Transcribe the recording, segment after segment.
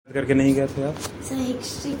करके नहीं गए थे आप? सर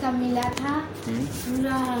हिस्ट्री का मिला था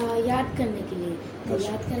पूरा याद करने के लिए, तो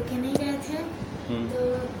अच्छा। याद करके नहीं गए थे। तो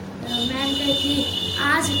मैम कही कि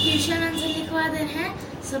आज ट्यूशन आंसर लिखवा दे रहे हैं,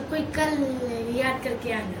 सब कोई कल याद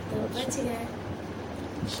करके आना, तो बच गए।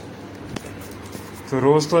 तो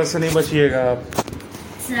रोज तो ऐसे नहीं बचिएगा आप।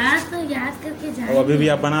 सर तो याद करके जाएंगे। और अभी भी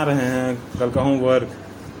आप बना रहे हैं कल का होमवर्क,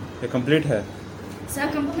 ये कंप्लीट है? सर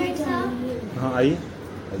कंप्लीट है। हाँ आइए।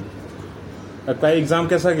 आपका एग्जाम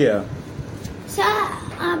कैसा गया?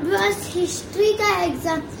 सर बस हिस्ट्री का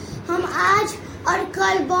एग्जाम हम आज और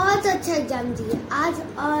कल बहुत अच्छा एग्जाम दिए, आज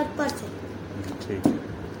और परसों। ठीक है,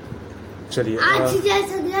 चलिए। आज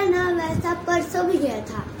जैसा गया ना वैसा परसों भी गया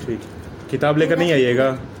था। ठीक है, किताब लेकर नहीं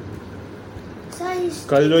आइएगा सर।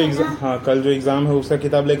 कल जो एग्जाम, हाँ कल जो एग्जाम है उसका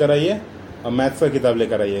किताब लेकर आइए और मैथ्स का किताब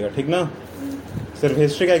लेकर आइएगा, ठीक ना? सिर्फ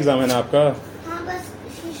हिस्ट्री का एग्जाम है ना आपका? हाँ बस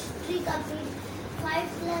हिस्ट्री का, फिर 5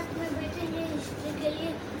 क्लास में बैठेंगे हिस्ट्री के लिए,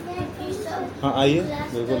 फिर सब। हाँ आइए,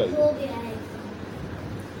 बिल्कुल आइए। हो गया है।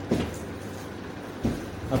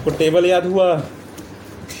 आपको टेबल याद हुआ?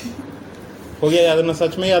 हो गया याद ना?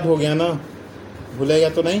 सच में याद हो गया ना? भूलेगा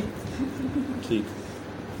तो नहीं? ठीक।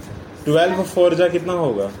 12 4 जा कितना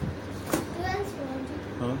होगा?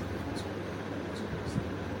 हाँ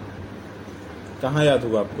कहाँ याद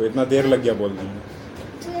हुआ आपको? इतना देर लग गया बोलने में।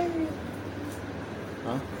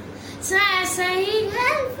 हाँ सर सही है।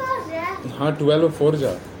 हाँ 12 4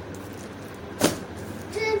 जा।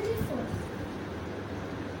 24।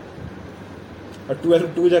 और 12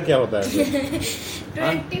 2 जा क्या होता है?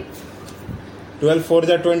 20। 12 4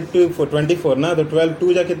 जा 24 ना, तो 12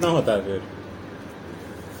 2 जा कितना होता है फिर?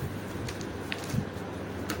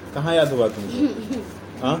 कहाँ याद हुआ तुमको?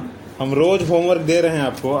 हाँ हम रोज होमवर्क दे रहे हैं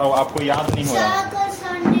आपको, अब आपको याद नहीं हो रहा।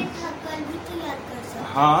 संडे था, कल भी तो याद कर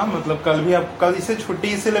सकते। हाँ मतलब कल भी, आप कल इसे छुट्टी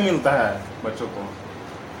इसीलिए मिलता है बच्चों को,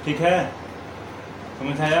 ठीक है?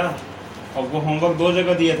 समझ आया? और वो होमवर्क 2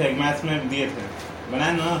 जगह दिए थे, मैथ्स में दिए थे,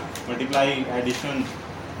 बनाए ना, मल्टीप्लाई एडिशन।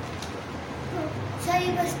 सही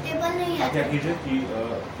बस टेबल नहीं है। क्या कीजिए कि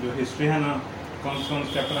जो हिस्ट्री है ना, कौन कौन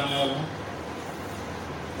चैप्टर आने वाला है?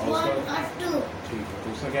 1 और 2। ठीक है,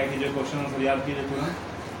 तो उसका क्या कीजिए, क्वेश्चन आंसर याद कीजिए तुरंत,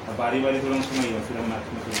 और बारी बारी तुरंत सुनाइए, फिर हम मैथ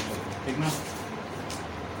में शुरू करते हैं, ठीक ना?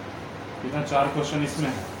 कितना 4 क्वेश्चन इसमें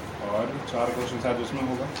है और 4 क्वेश्चन शायद उसमें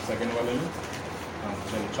होगा सेकंड वाले में। हाँ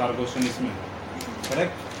चलो 4 क्वेश्चन इसमें है,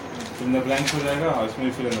 correct? Fill in the blanks हो जाएगा और इसमें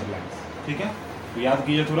भी फिल इन द ब्लैंक्स, ठीक है? तो याद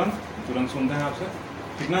कीजिए तुरंत सुनते हैं आपसे,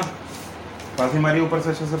 ठीक ना? काफी हमारी ऊपर से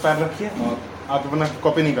अच्छे से पैर रखिए और आप अपना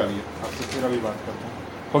कॉपी निकालिए। आपसे फिर अभी बात करते हैं।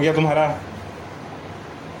 हो गया तुम्हारा?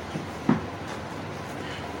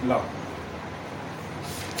 लाओ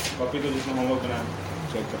कॉपी, तो जिसमें होमवर्क बनाया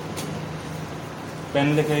चेक कर।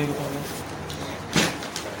 पेन लेके आइए दुकान में।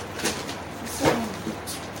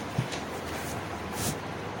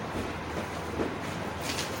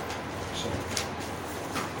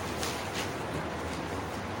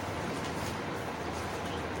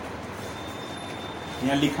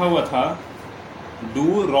 यहाँ लिखा हुआ था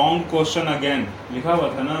डू रॉन्ग क्वेश्चन अगेन, लिखा हुआ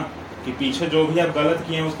था ना कि पीछे जो भी आप गलत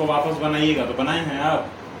किए हैं उसको वापस बनाइएगा। तो बनाए हैं आप?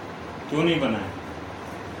 क्यों नहीं बनाए?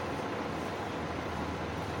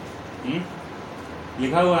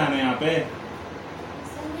 लिखा हुआ है ना यहाँ पे।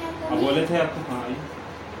 अब बोले थे आपको, हाँ आइए,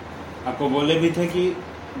 आपको बोले भी थे कि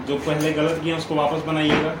जो पहले गलत किए उसको वापस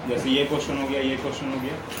बनाइएगा। जैसे ये क्वेश्चन हो गया, ये क्वेश्चन हो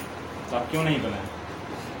गया, तो आप क्यों नहीं बनाए?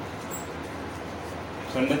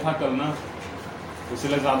 संडे था कल ना,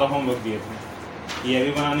 इसलिए ज़्यादा होमवर्क दिए थे। ये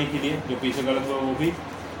भी बनाने के लिए जो पीछे गलत हुआ वो भी,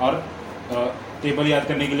 और टेबल याद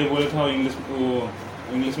करने के लिए बोले थे, और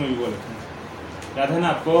इंग्लिश में भी बोले थे। याद है ना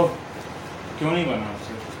आपको? क्यों नहीं बना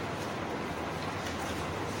आपसे?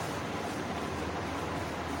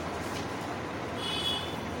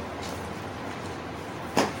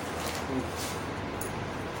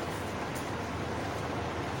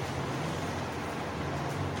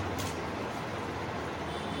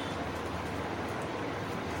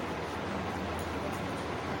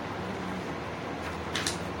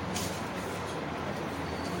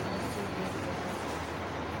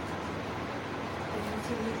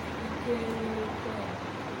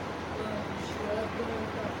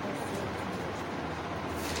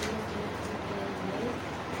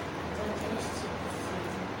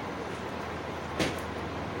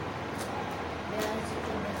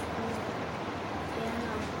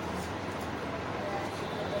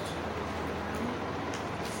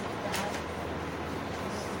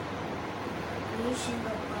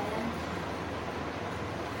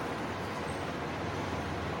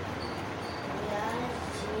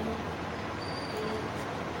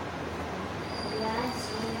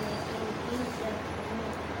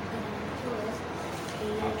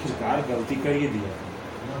 आखिरकार गलती कर ही दिया,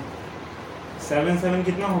 7 7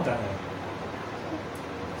 कितना होता है?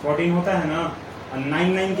 14 होता है ना। और 9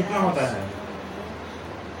 9 कितना होता है?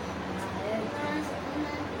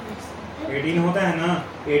 18 होता है ना।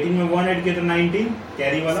 18 में 1 ऐड किया तो 19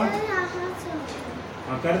 कैरी वाला।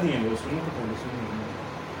 हाँ कर दिए वो, सुनो तो पहले सुनो।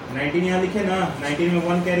 19 यहाँ लिखे ना, 19 में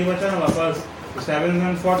 1 कैरी बचा ना वापस, तो 7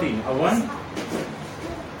 and 14 और 1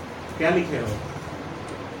 क्या लिखे हो?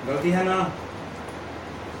 गलती है ना।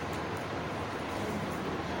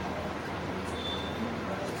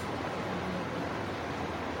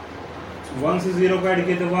 वन से 0 को ऐड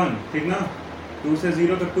किए तो 1, ठीक ना। 2 से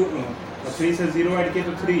 0 तो 2, और 3 से 0 ऐड किए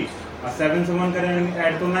तो 3, और 7 से 1 करेंगे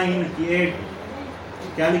ऐड तो 9 कि 8।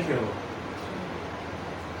 क्या लिखे हो?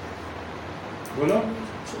 बोलो।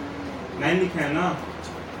 9 लिखे है ना।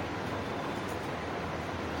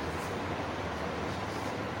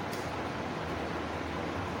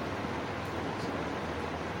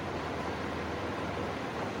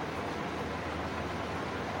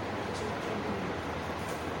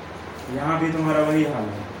 यहाँ भी तुम्हारा वही हाल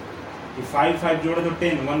है कि 5 5 जोड़े तो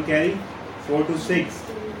 10, 1 कैरी, 4 to 6,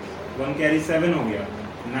 1 कैरी 7 हो गया,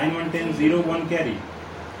 9 1 10 0 1 कैरी,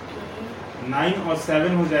 9 और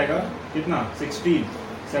 7 हो जाएगा कितना? 16,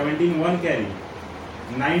 17 1 कैरी,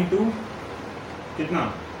 9 2 कितना?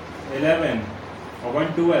 11 और 1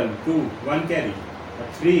 12 2 1 कैरी, और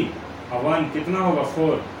 3 और 1 कितना होगा?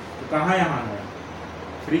 4। तो कहाँ यहाँ है?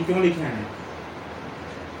 3 क्यों लिखे हैं?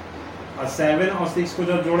 और 7 और 6 को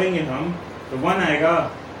जब जोड़ेंगे हम तो 1 आएगा।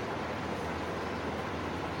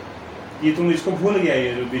 ये तुम इसको भूल गया,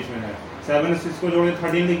 ये जो बीच में है 7 और 6 को जोड़े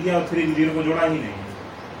 13 लिख दिया, और 3 0 को जोड़ा ही नहीं।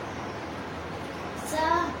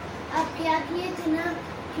 आप क्या किए थे ना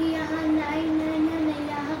कि यहाँ 9 9 नहीं,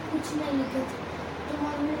 यहाँ कुछ नहीं लिखे थे, तो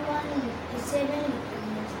मम्मी 7 लिखे।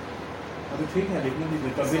 तो ठीक है, लिखने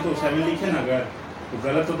दीजिए। तभी तो 7 लिखे ना, अगर तो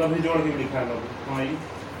गलत तो तभी जोड़ के लिखा है। हाँ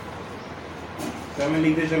 7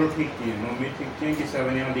 लिख दे, चलो ठीक किए, मम्मी ठीक किए कि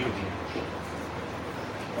 7 यहाँ लिख दिए,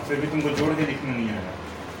 और फिर भी तुमको जोड़ के लिखना नहीं आएगा।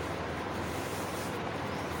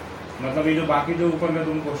 मतलब ये जो बाकी जो ऊपर में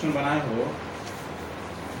तुम क्वेश्चन बनाए हो,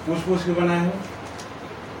 पूछ के बनाए हो,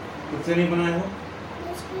 खुद से नहीं बनाए हो?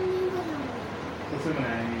 खुद से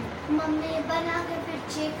बनाए हैं? मम्मी बना के फिर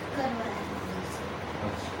चेक करवाया।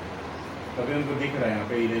 अच्छा, तभी उनको दिख रहा है यहाँ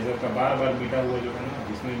पे इरेजर का बार बार मिटा हुआ जो है ना,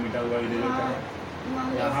 इसमें मिटा हुआ इरेजर का है,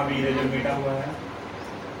 यहाँ भी इरेजर मिटा हुआ है,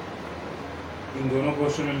 इन दोनों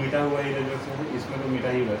क्वेश्चन में मिटा हुआ इरेजर से, इसमें तो मिटा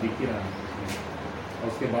ही हुआ दिख ही रहा है, और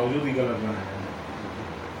उसके बावजूद भी गलत बनाया है।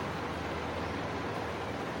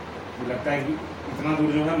 लगता है कि इतना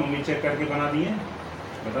दूर जो है मम्मी चेक करके बना दिए,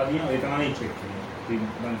 बता दिए, और इतना नहीं चेक किया,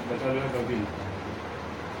 बचा जो है गलती लिखा है।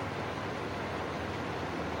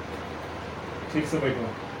 ठीक से बैठो।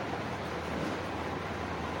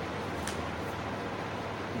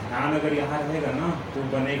 ध्यान अगर यहाँ रहेगा ना तो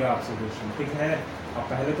बनेगा आपसे क्वेश्चन, ठीक है। अब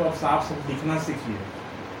पहले तो आप साफ साफ लिखना सीखिए।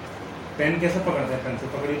 पेन कैसे पकड़ते हैं? पेंसिल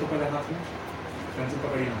पकड़िए तो पहले हाथ में, पेंसिल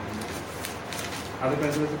पकड़िए हाथ में, आगे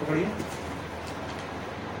पेंसिल से पकड़िए,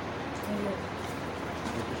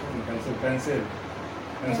 पेंसिल पेंसिल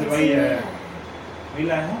पेंसिल वही है, वही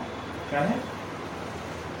लाया है, क्या है?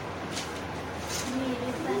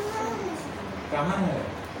 कहाँ है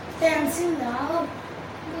पेंसिल? लाओ,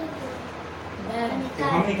 तो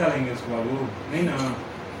हम निकालेंगे उसको बाबू, नहीं ना।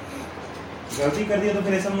 गलती कर दिया तो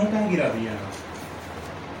फिर ऐसा मुंह कहाँ गिरा दिया?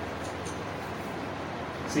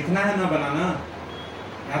 सीखना है ना बनाना।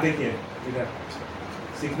 यहाँ देखिए, इधर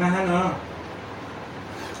सीखना है ना।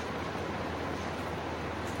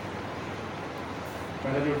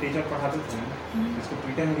 पहले जो टीचर पढ़ाते थे इसको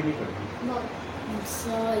पीटे में भी नहीं पड़ती।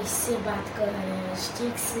 इससे बात कर रहे हैं,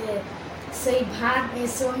 स्टिक से सही भाग में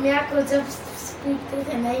सोम्या को जब पीटते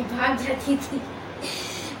थे नहीं, भाग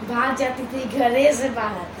जाती थी घरे से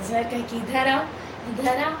बाहर। तो सर कह कि इधर आओ,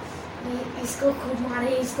 इसको खूब मारे,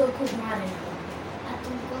 इसको खूब मारे,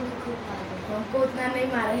 तुमको भी खूब मारे। हमको उतना नहीं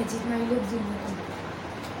मारे है जितना लोग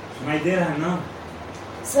सुनाई दे रहा है ना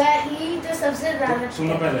सर? ही तो सबसे ज्यादा।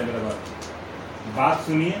 सुनो पहले मेरा बात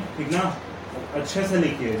सुनिए, ठीक ना। अच्छे से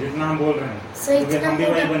लिखिए जितना हम बोल रहे हैं, क्योंकि हम भी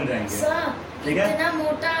वही बन जाएंगे। ठीक है? इतना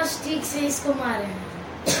मोटा स्टिक से इसको मारे हैं।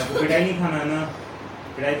 आपको पिटाई नहीं खाना है ना,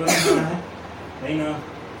 पिटाई तो नहीं खाना है, नहीं ना।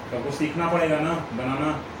 तो आपको सीखना पड़ेगा ना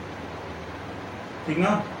बनाना, ठीक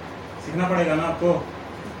ना, सीखना पड़ेगा ना आपको।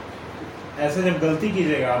 ऐसे जब गलती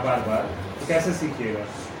कीजिएगा बार बार तो कैसे सीखिएगा?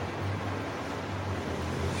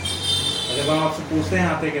 जब हम आपसे पूछते हैं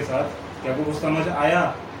आते के साथ कि आपको कुछ समझ आया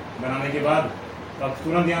बनाने के बाद, तो आप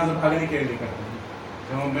तुरंत यहाँ से भागने के लिए करते हैं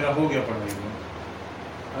जो मेरा हो गया पढ़ाई में।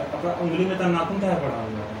 अपना उंगली में तो नाखून क्या पड़ा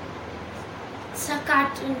हुआ है? सब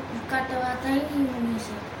काटवाता ही नहीं मम्मी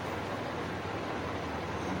से।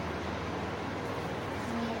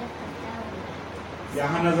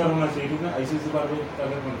 यहाँ नजर होना चाहिए, ठीक ना? ऐसे बार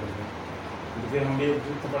अगर बंद कर दे तो फिर हम भी एक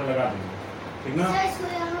थप्पड़ लगा देंगे, ठीक ना?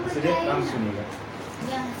 इसलिए काम सुनिएगा।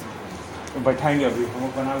 तो बैठाएंगे अभी हम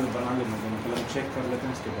बना ले मतलब चेक कर लेते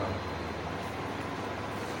हैं उसके बाद।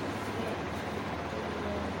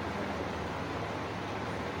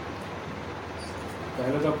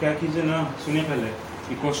 पहले तो आप क्या कीजिए ना, सुनिए पहले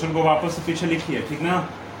कि क्वेश्चन को वापस से पीछे लिखिए, ठीक ना?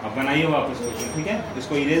 आप बनाइए वापस क्वेश्चन, ठीक है?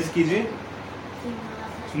 इसको इरेज कीजिए,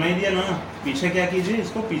 सुनाई दिया ना? पीछे क्या कीजिए,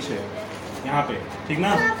 इसको पीछे यहाँ पे, ठीक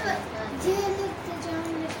ना?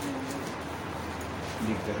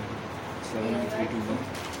 लिखते रहे 7 3 2 1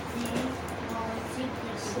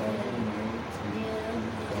 7 9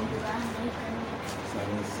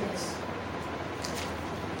 7 6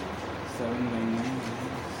 7 9 9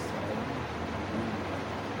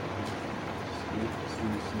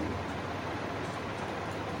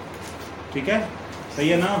 ठीक है? सही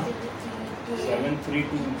है ना? 7 3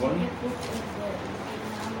 2 1 1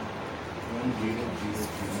 0 0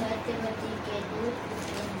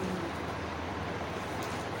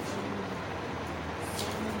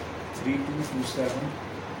 3 2 2 7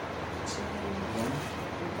 1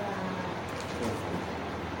 4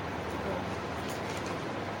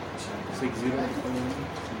 6 0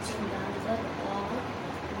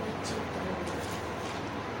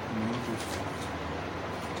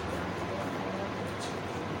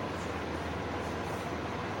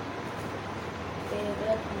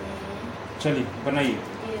 चलिए बनाइए।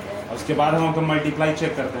 उसके बाद हम आपका मल्टीप्लाई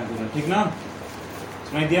चेक करते हैं तुरंत, ठीक ना?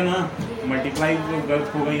 सुनाई दिया ना? मल्टीप्लाई जो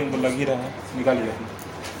गलत हो गई हमको लग ही रहा है, निकालिए।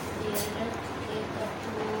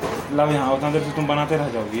 लाओ यहाँ, उतना देर से तुम बनाते रह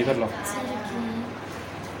जाओगे, इधर लाओ।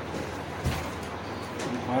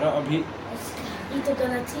 तुम्हारा अभी ये तो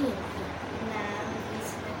गलत ही है।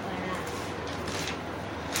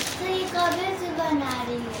 तो ये कब से बना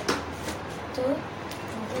रही है? तो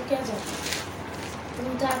तुमको क्या जाता है? तुम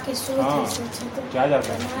तो आके सोई हाँ, थे, सोचे तो क्या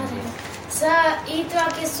जाता है? बना रहे हो। सर ये तो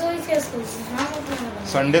आके सोई थे स्कूल से, हाँ वो तो बना।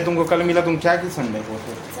 संडे तुमको कल मिला, तुम क्या की संडे को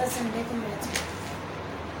फिर? सर संडे को मिला था।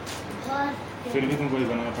 बहुत फिर भी तुमको ये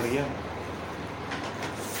बनाना पड़ गया।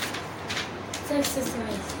 सर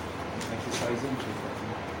एक्सरसाइज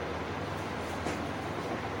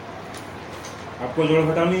आपको जोड़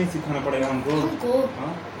घटाव नहीं सिखाना पड़ेगा हमको? हमको?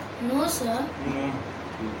 हाँ? No sir. ना।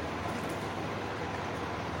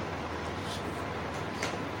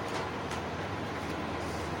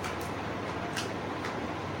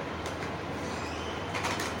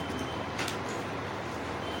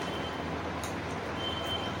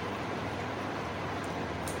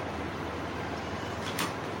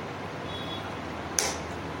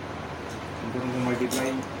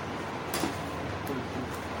 मल्टीप्लाई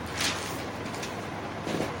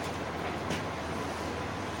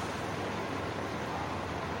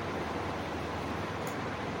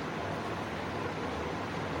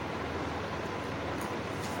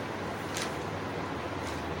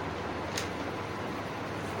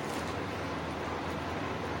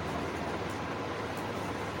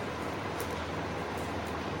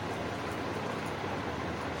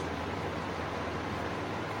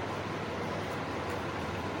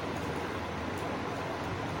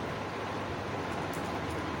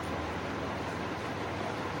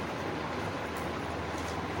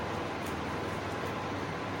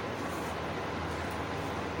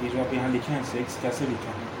ये जो आप यहाँ लिखे हैं 6 कैसे लिखे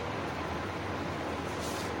हैं?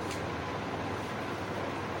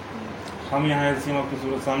 हम यहाँ एलसीएम आपकी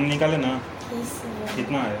सूरत सामने निकाले ना,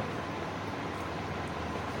 कितना आया?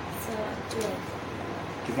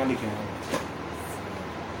 कितना लिखे हैं?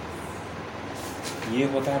 ये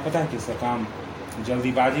होता है पता है किसका काम?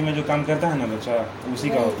 जल्दीबाजी में जो काम करता है ना बच्चा, उसी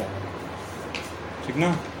का होता है, ठीक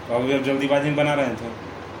ना? तो अभी आप जल्दीबाजी में बना रहे थे।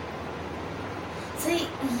 सर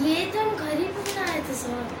ये तो हम घर ही पे बनाए थे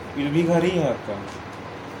सर। ये भी घर ही है आपका।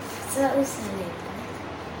 सर उसने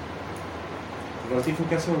गलती फिर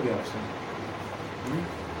कैसे हो गया आपसे?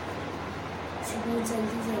 बहुत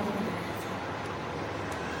जल्दी बनाया था।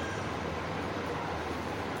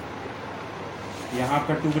 यहाँ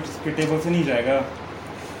आपका 2 के टेबल से नहीं जाएगा?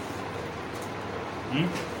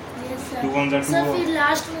 Yes, sir. 2 1 2 सर फिर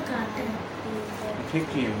लास्ट में काटे हैं। ठीक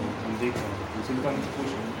किए हो, हम देख रहे हैं, इसीलिए तो हम पूछ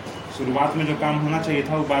रहे हैं। शुरुआत में जो काम होना चाहिए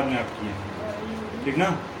था वो बाद में आप किए हैं, ठीक ना?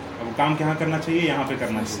 अब काम कहाँ करना चाहिए? यहाँ पे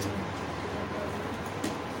करना चाहिए।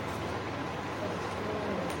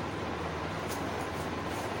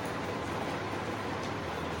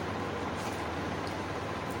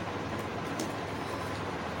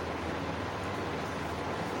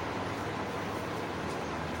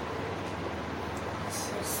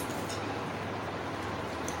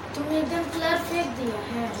 तुमने एकदम कलर फेंक दिया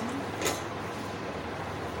है।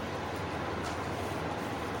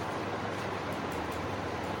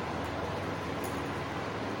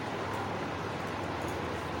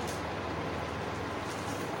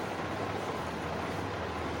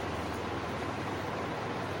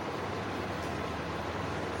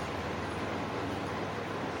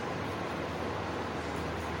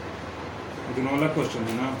 लेकिन वाला क्वेश्चन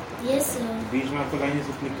है ना, यस सर। बीच में आपको लाइन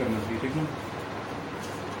से क्लिक करना चाहिए, ठीक ना।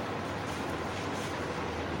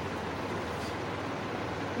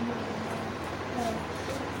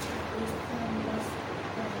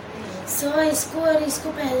 सर इसको और इसको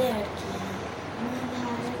पहले ऐड किया है।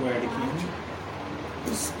 इसको ऐड किया है,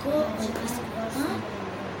 इसको और इसको, हाँ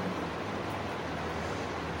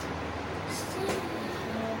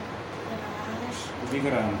दिख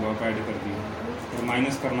रहा है हमको, आप ऐड कर दिया और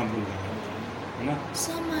माइनस करना भूल गए, है ना।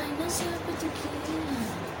 सर माइनस यहाँ पे तो किया है।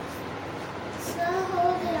 सर हो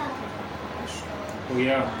गया। हो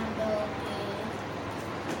गया,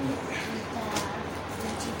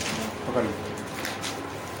 पकड़ लो।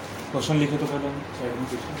 क्वेश्चन लिखे तो पहले साइड में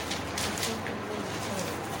पीछे।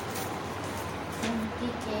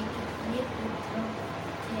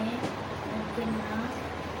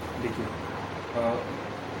 देखिए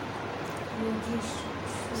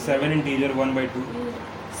 7 इंटीजर 1/2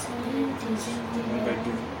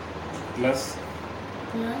 1/2 प्लस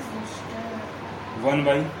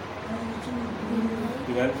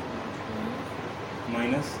 1/12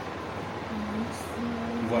 माइनस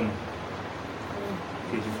 1।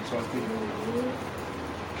 सॉल्व कीजिए।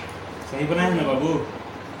 सही बनाया ना बाबू?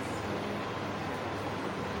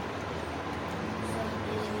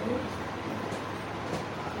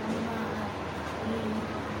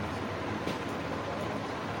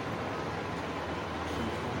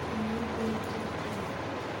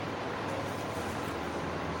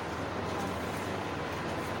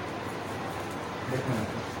 देखो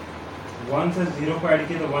 1 से 0 को ऐड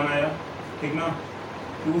किया तो 1 आया, ठीक ना।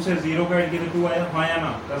 2 से 0 को ऐड किया तो 2 आया, हाँ या ना?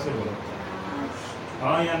 कैसे बोलो,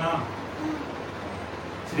 हाँ या ना?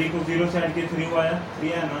 3 को 0 से ऐड किया 3 आया,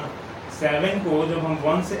 3 आया ना। 7 को जब हम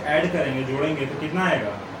 1 से ऐड करेंगे, जोड़ेंगे तो कितना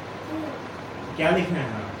आएगा? क्या लिखे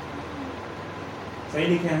हैं? सही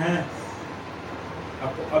लिखे हैं?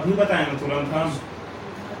 आपको अभी बताएं ना तुरंत हम।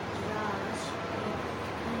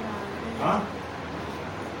 हाँ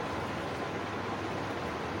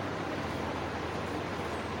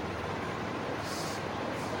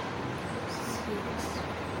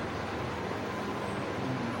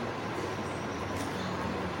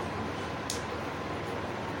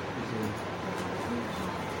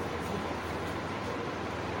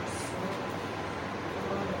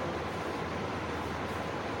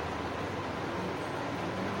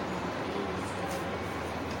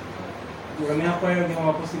तो मैं आपको आएगा कि हम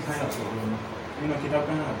वापस सिखाएं आपको। ना किताब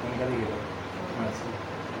का है ना, आपको निकालिएगा।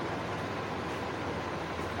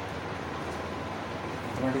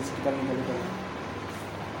 मैथमेटिक्स की किताब निकालिए।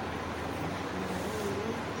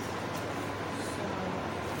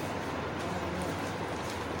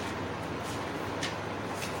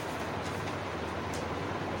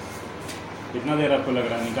 कितना देर आपको लग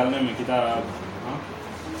रहा है निकालने में किताब? हाँ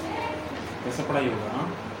कैसे पढ़ाई होगा? हाँ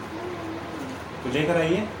तो लेकर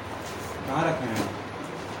आइए। कहाँ रखे हैं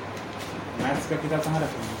मैथ्स का किताब? कहाँ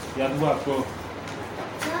रखे हैं? याद हुआ आपको?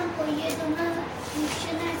 हमको ये दोनों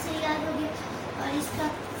ट्यूशन से याद हो गया और इसका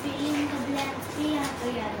फिलिंग का ब्लैंक्स भी यहाँ पर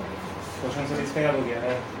याद हो गया। क्वेश्चन सर इसका याद हो गया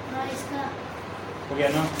है? और इसका हो गया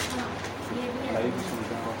ना? हाँ ये भी याद हो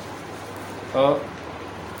गया।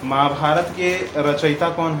 महाभारत के रचयिता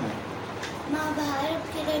कौन है? महाभारत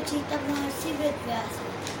के रचयिता महर्षि वेदव्यास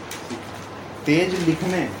हैं। तेज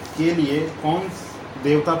लिखने के लिए कौन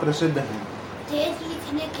देवता प्रसिद्ध हैं? तेज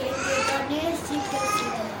लिखने के लिए गणेश जी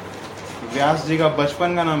प्रसिद्ध हैं। व्यास जी का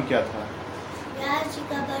बचपन का नाम क्या था? व्यास जी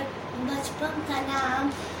का बचपन का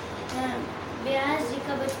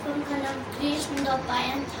नाम कृष्ण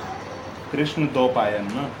द्वैपायन था। कृष्ण द्वैपायन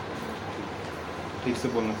ना, ठीक से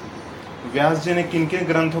बोलना चाहिए। व्यास जी ने किन किन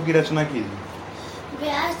ग्रंथों की रचना की थी?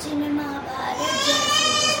 व्यास जी ने महाभारत जैसे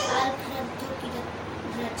विशाल ग्रंथों की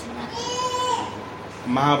रचना की।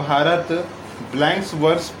 महाभारत ब्लैंक्स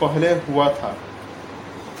वर्ष पहले हुआ था?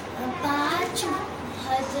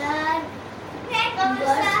 5000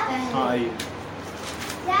 वर्ष पहले। हाँ आइए,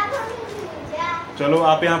 चलो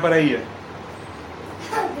आप यहाँ पर आइए।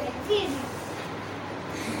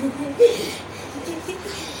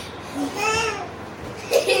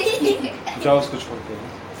 जाओ उसको छोड़ के।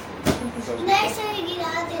 नहीं सही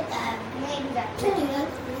गिरा देता है।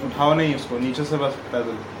 उठाओ नहीं उसको, नीचे से बस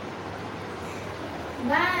पैदल।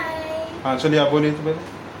 बाय। हाँ चलिए आप बोलिए तो पहले।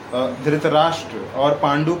 धृतराष्ट्र और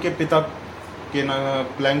पांडु के पिता के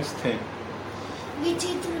ब्लैंक्स थे?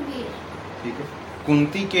 विचित्रवीर। ठीक है।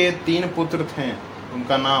 कुंती के 3 पुत्र थे,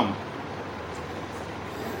 उनका नाम?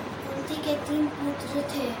 कुंती के 3 पुत्र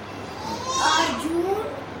थे, अर्जुन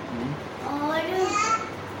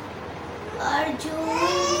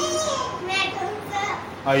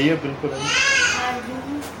आइए बिल्कुल आइए।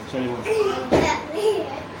 अर्जुन, चलिए बोलो।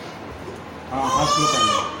 हाँ हाँ स्लो कर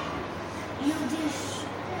लो।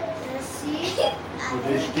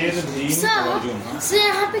 युधिष्ठिर भीम अर्जुन। हाँ? सर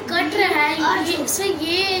यहाँ पे कट रहा है ये सर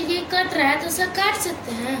ये कट रहा है तो सर काट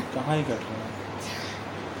सकते हैं। कहाँ ही कट रहा है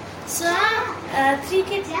सर 3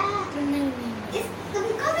 के नहीं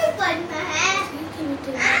तुमको भी पढ़ना है।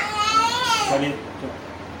 चलिए चुप।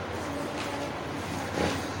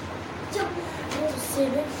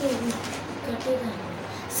 7 के कटेगा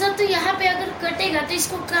सर तो यहाँ पे अगर कटेगा तो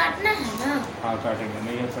इसको काटना है ना। हाँ काटेंगे,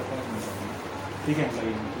 नहीं हो सकता है, नहीं काटेंगे। ठीक है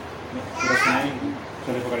लगेगा पूरा सुनाएंगे।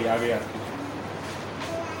 चले पकड़िए आ गया।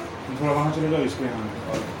 तुम थोड़ा वहाँ चले जाओ इसके यहाँ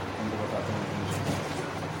और हमको बताते हैं।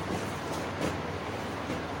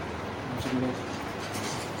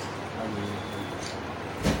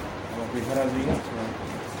 अब इधर आ जाइए, थोड़ा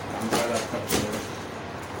काम काज आपका चलेगा।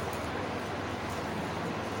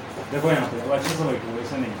 देखो यहाँ पे अब अच्छे से बैठो,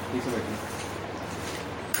 वैसे नहीं ठीक से बैठो।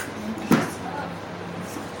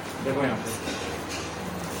 देखो यहाँ पे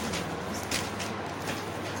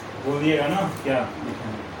बोलिएगा ना क्या लिखा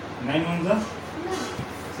है। 9 1 जा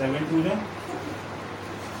 7 2 जा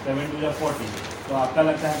 40। तो आपका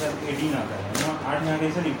लगता है सर 18 आता है ना। 8 यहाँ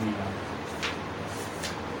कैसे लिख दिया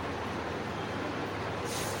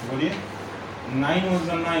बोलिए। 9 1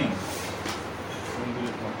 जा 9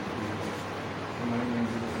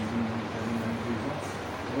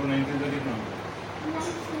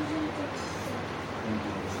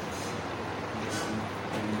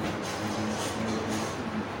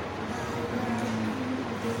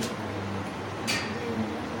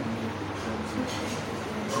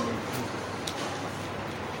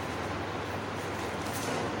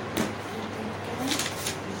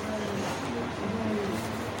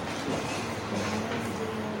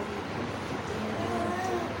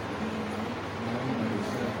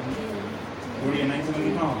 कितना जोड़िए। 9 7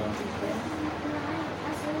 कितना होगा?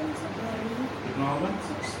 कितना होगा?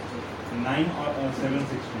 9 और 7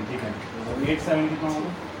 16। ठीक है। 8 7 कितना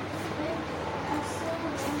होगा?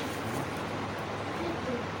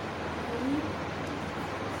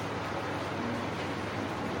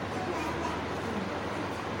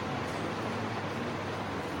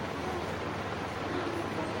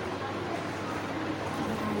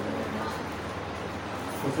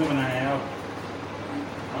 उसने बनाया है आप?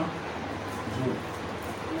 हाँ झूठ।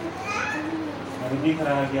 अभी दिख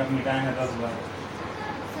रहा है कि आप मिटाए हैं 10 बार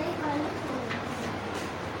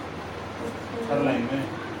हर लाइन में।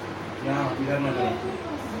 यहाँ इधर नजर आते,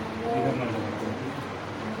 इधर नजर आते।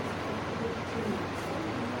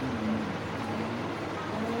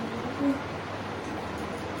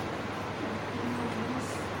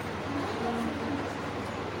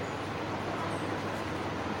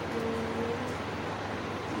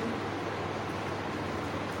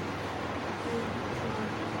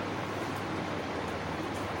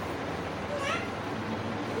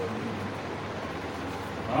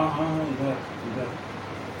 हाँ हाँ हाँ इधर इधर।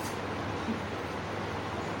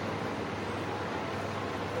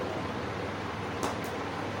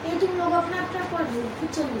 ये तुम लोग अपना अपना पढ़ लो फिर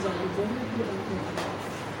चले जाओगे।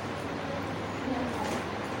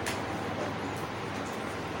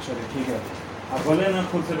 चलिए ठीक है। आप बोले ना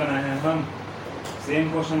खुद से बनाए हैं हम। सेम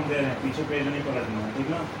क्वेश्चन दे रहे हैं, पीछे पेज नहीं पलटना है। ठीक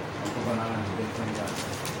ना, आपको बनाना है। देखते हैं क्या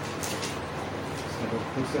तो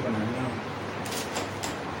खुद से बनाएंगे ना।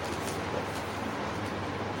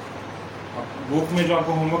 बुक में जो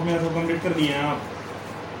आपको होमवर्क मिला था कंप्लीट कर दिए हैं आप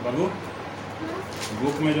बाबू?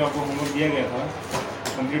 बुक में जो आपको होमवर्क दिया गया था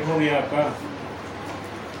कंप्लीट हो गया आपका?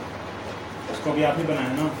 उसको भी आप ही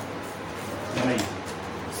बनाए ना? बनाइए।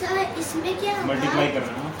 सर इसमें क्या होगा? मल्टीप्लाई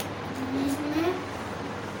करना है इसमें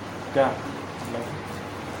क्या?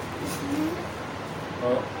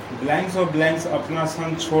 ब्लैंक्स और ब्लैंक्स अपना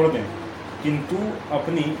स्थान छोड़ दें, किंतु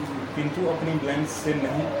अपनी ब्लैंक्स से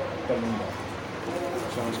नहीं करूँगा।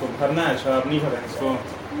 अच्छा इसको भरना है? अच्छा आप नहीं भरें इसको?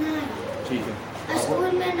 नहीं। ठीक है।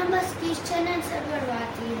 स्कूल में ना बस क्वेश्चन आंसर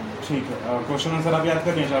करवाती है। ठीक है। क्वेश्चन आंसर आप याद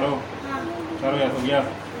कर लिए चारों? हाँ। चारों याद हो गया?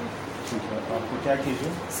 ठीक है। आपको क्या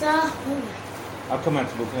कीजिए, आपका मैथ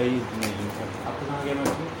बुक है ही नहीं है। आपको कहाँ गया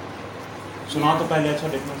मैथ बुक? सुना तो पहले अच्छा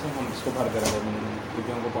डिफरेंस है, हम इसको भर कर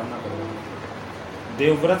क्योंकि हमको पढ़ना पड़ेगा।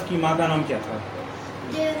 देवव्रत की माँ का नाम क्या था?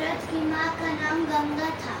 देवव्रत की माँ का नाम गंगा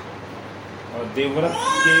था। और देवव्रत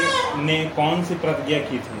ने कौन सी प्रतिज्ञा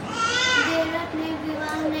की थी? देवव्रत ने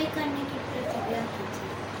विवाह नहीं करने की प्रतिज्ञा की थी।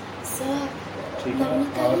 सर ठीक है। मम्मी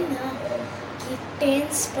और कही ना कि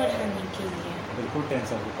टेंस पढ़ाने के लिए। बिल्कुल टेंस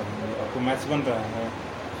आपको पढ़ेंगे। आपको मैथ्स बन रहा है?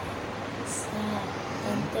 सर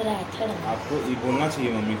बन तो रहा था ना। आपको ये बोलना चाहिए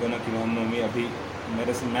मम्मी को ना कि मम्मी अभी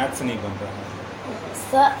मेरे से मैथ्स नहीं बन रहा है।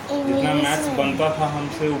 सर जितना मैथ्स बनता था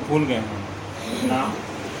हमसे वो भूल गए हम ना।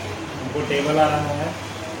 हमको टेबल आ रहा है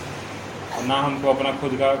और ना हमको अपना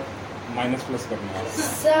खुद का माइनस प्लस करना है।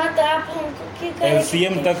 सर तो आप हमको क्या करें?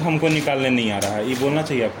 एलसीएम तक हमको निकालने नहीं आ रहा है, ये बोलना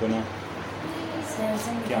चाहिए आपको ना। सर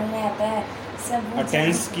से निकालने आता है सब।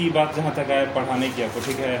 टेंस की बात जहाँ तक आए पढ़ाने की आपको,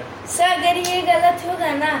 ठीक है। सर अगर ये गलत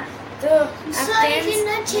होगा ना तो सर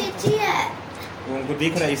इतना छेची है। वो उनको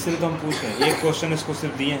दिख रहा है, इसलिए तो हम पूछ रहे हैं। एक क्वेश्चन इसको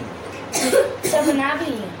सिर्फ दिए हैं, सब बना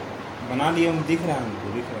भी है, बना लिए हम, दिख रहा है हमको,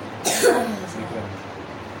 दिख रहा है, दिख रहा है,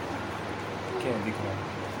 क्या दिख रहा है,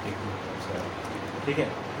 एक मिनट, अच्छा, ठीक है।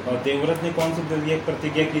 और देवव्रत ने कौन सी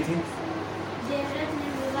प्रतिज्ञा की थी? देवव्रत ने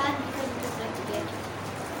विवाह नहीं करने की प्रतिज्ञा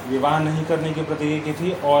की। विवाह नहीं करने की प्रतिज्ञा की थी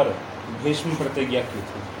और भीष्म प्रतिज्ञा की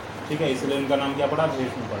थी, ठीक है। इसलिए उनका नाम क्या पड़ा?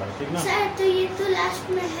 भीष्म पड़ा, ठीक ना। सर तो ये तो लास्ट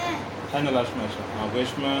में है ना, लास्ट में। अच्छा हाँ,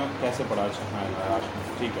 भीष्म कैसे पड़ा? अच्छा हाँ लास्ट में,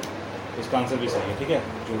 ठीक है। इसका आंसर भी सही है, ठीक है।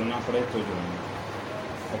 जोड़ना पड़े तो जोड़ेंगे,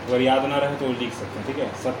 अगर याद ना रहे तो लिख सकते हैं, ठीक है।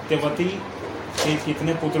 सत्यवती के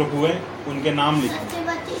कितने पुत्र हुए, उनके नाम लिखें।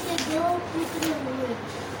 सत्यवती के 2 पुत्र हुए,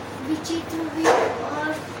 विचित्रवीर और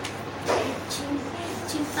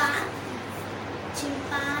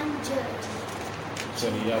चिंपांजर।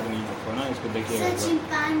 चलिए याद नहीं आपको ना, इसको सर देखिएगा।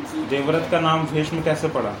 चिंपांजी। देवव्रत का नाम भीष्म कैसे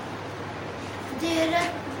पड़ा?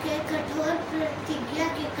 देवव्रत के कठोर प्रतिज्ञा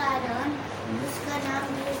के कारण उसका नाम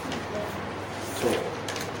भीष्म पड़ा।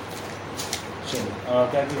 चलो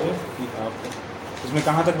क्या कीजिए कि आप इसमें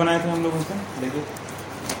कहाँ तक बनाए थे हम लोग उससे, देखिए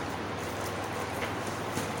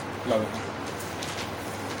लाओ।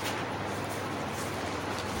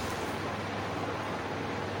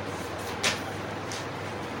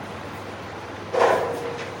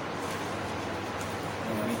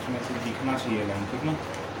 बीच में से दिखना चाहिए लाइन, ठीक ना।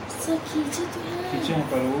 सर खींचे तो है, पीछे है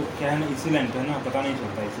पर वो क्या है ना, इसी लाइन पे है ना, पता नहीं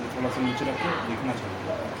चलता, इसलिए थोड़ा सा नीचे रख के दिखना चाहिए।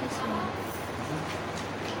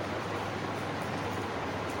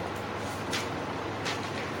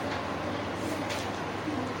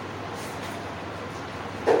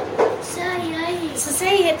 सर यही सर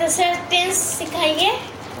सही है। तो सर टेंस सिखाइए।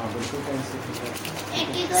 हाँ बिल्कुल, टेंस एक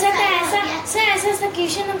सर ऐसा ऐसा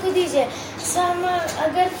क्वेश्चन हमको दीजिए। सर हम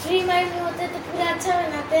अगर फ्री माइंड में होते तो पूरा अच्छा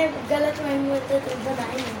बनाते हैं, गलत माइंड में होते तो बना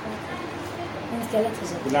ही नहीं पाते, गलत हो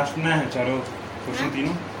जाता। लास्ट में है चारों क्वेश्चन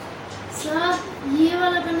तीनों। सर ये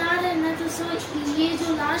वाला बना रहे हैं ना, तो सर ये जो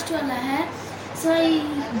लास्ट वाला है सर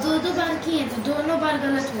 2 बार किए तो दोनों बार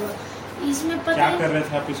गलत हुआ। इसमें पता क्या ही कर रहे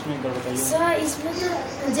थे आप इसमें, एक बार बताइए। सर इसमें तो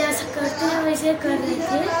जैसा करते हैं वैसे कर रहे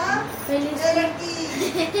थे पहले आप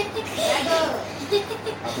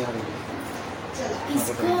यहाँ देखिए।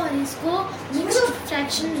 इसको इसको मिक्स्ड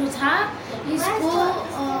फ्रैक्शन जो था इसको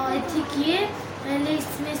ऐसे किए, पहले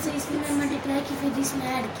इसमें से इसमें मल्टीप्लाई की, फिर इसमें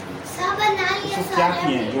ऐड किए। सब बना लिया इसको क्या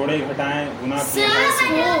किए? जोड़े घटाएं गुना किए? सर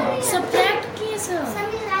इसको सब्ट्रैक्ट किए सर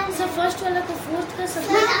फर्स्ट वाला को फोर्थ का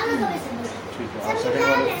सब्ट्रैक्ट किए। ठीक है, आप सेकंड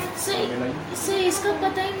वाले सर इसका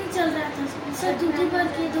पता ही नहीं चल रहा था सर, 2 बार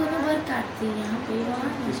किए, दोनों बार काटते हैं यहाँ पे, वहाँ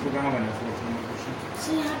इसको कहाँ बना फोर्थ नंबर क्वेश्चन?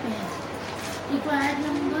 सर यहाँ पे है रिक्वायर्ड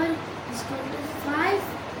नंबर इसको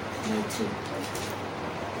 5/3।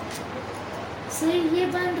 सर ये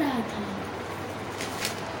बन रहा था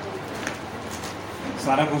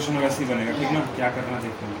सारा क्वेश्चन वैसे ही बनेगा, ठीक ना। क्या करना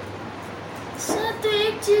देखते हैं सर। तो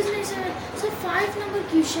एक चीज नहीं सर 5 नंबर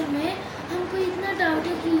क्वेश्चन में हमको इतना डाउट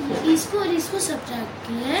है कि इसको और इसको सब्ट्रैक्ट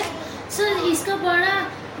किए सर, इसका बड़ा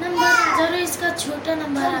नंबर आ जा रहा है, इसका छोटा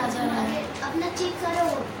नंबर आ जा रहा है। अपना चेक करो,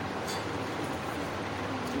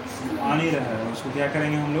 आ नहीं रहा है, उसको क्या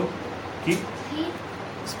करेंगे हम लोग कि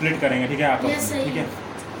स्प्लिट करेंगे, ठीक है आपस में, ठीक है।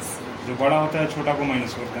 जो बड़ा होता है छोटा को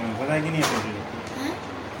माइनस करते हैं, पता है कि नहीं है?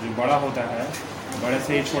 जो बड़ा होता है बड़े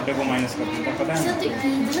से ही छोटे को माइनस करते हैं, पता है ना।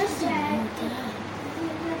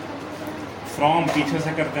 फ्रॉम पीछे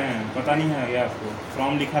से करते हैं, पता नहीं है क्या आपको?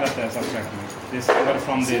 फ्रॉम लिखा रहता है सब्जेक्ट में, दिस नंबर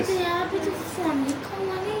फ्रॉम दिस। यहाँ पे तो फॉर्म लिखा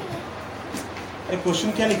हुआ नहीं है। अरे क्वेश्चन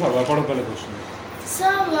क्या लिखा हुआ है, पढ़ो पहले question. So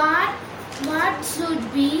what should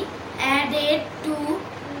be added to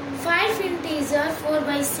 5 integer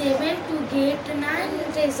 4/7 to get 9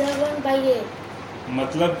 integer 1/8?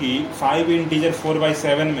 मतलब कि 5 इंटीजर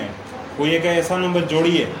 4/7 में कोई एक ऐसा नंबर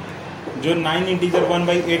जोड़िए जो 9 इंटीजर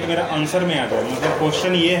 1/8 मेरा आंसर में आ जाए। मतलब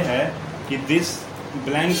क्वेश्चन ये है कि दिस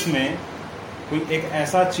ब्लैंक्स में कोई एक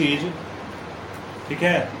ऐसा चीज़, ठीक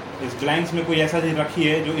है, इस ब्लैंक्स में कोई ऐसा चीज़ रखी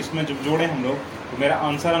है जो इसमें जब जोड़े हम लोग तो मेरा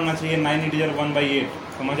आंसर आना चाहिए 9 इंटीजर 1/8।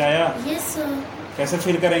 समझ आया? Yes sir। कैसे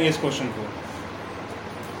फिल करेंगे इस क्वेश्चन को,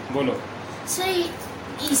 बोलो। सही,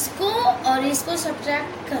 इसको और इसको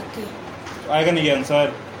सब्ट्रैक्ट करके तो आएगा नहीं ये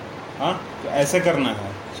आंसर? हाँ, तो ऐसे करना है।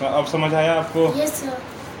 अब समझ आया आपको? Yes sir.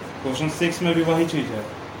 क्वेश्चन 6 में भी वही चीज़ है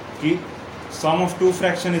कि sum of 2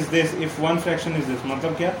 fraction is this if 1 fraction is this.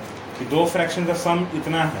 मतलब क्या कि 2 फ्रैक्शन का सम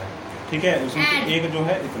इतना है, ठीक है, उसमें से एक जो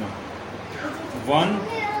है इतना 1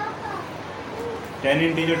 10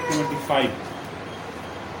 इंटीजर 25,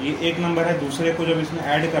 ये एक नंबर है, दूसरे को जब इसमें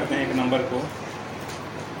ऐड करते हैं एक नंबर को,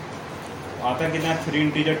 आता कितना है 3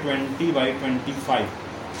 इंटीजर 20/25।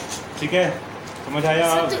 ठीक है, समझ आया?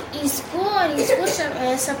 सर तो इसको और इसको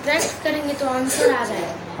सब्ट्रैक्ट करेंगे तो आंसर आ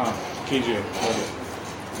जाएगा। हाँ कीजिए,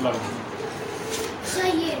 लो सर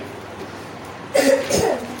ये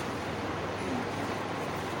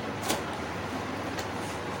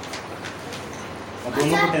और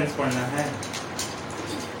दोनों को टेंस पढ़ना है।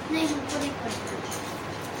 नहीं, हमको नहीं पढ़ना,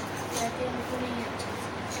 कहते हैं हमको नहीं अच्छा।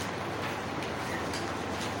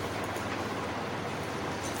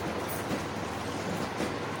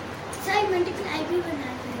 सही मल्टीप्लाई भी बना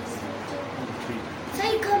रहे हैं।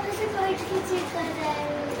 सही कब से बैठ के चेक कर रहा है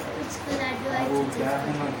उसको लाडू वो क्या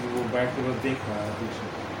है ना कि वो बैठ के बस देख रहा है पीछे,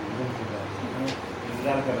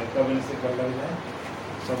 इंतजार कर रहा है कब इनसे कर लग जाए,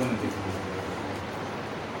 सब ने देख लिया।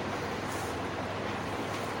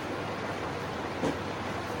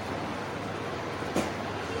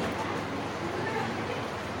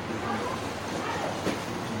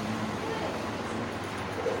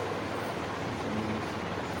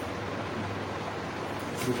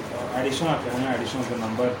 एडिशन आते हैं ना, एडिशन का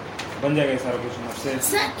नंबर बन जाएगा सारा क्वेश्चन आपसे।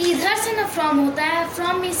 सर इधर से ना फ्रॉम होता है,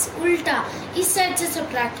 फ्रॉम इस उल्टा इस साइड से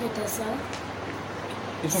सब्ट्रैक्ट होता है सर।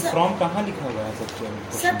 इसमें फ्रॉम कहाँ लिखा हुआ है सबसे?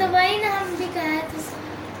 सर तो वही ना हम भी कहे थे सर।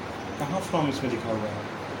 कहाँ फ्रॉम इसमें लिखा हुआ है?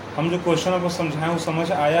 हम जो क्वेश्चन आपको समझाएं वो समझ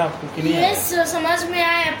आया आपको कि नहीं? यस समझ में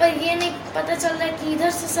आया, पर ये नहीं पता चल रहा कि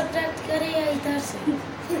इधर से सब्ट्रैक्ट करे या इधर से।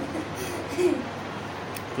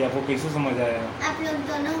 कि आपको कैसे समझ आया? आप लोग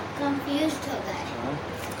दोनों कंफ्यूज्ड हो गए। हाँ?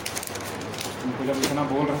 तुमको जब इतना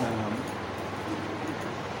बोल रहे हैं हम,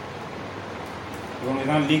 तो हम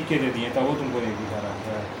इतना लिख के दे दिए तब वो तुमको नहीं दिखा रहा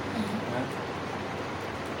है। हाँ?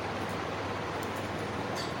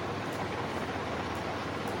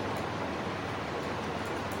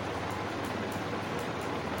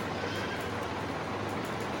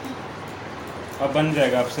 अब बन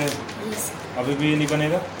जाएगा आपसे? यस अभी भी ये नहीं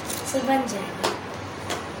बनेगा? सर बन जाएगा।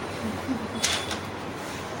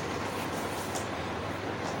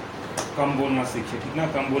 कम बोलना सीखिए, ठीक ना?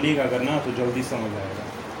 कम बोलिएगा अगर ना तो जल्दी समझ आएगा,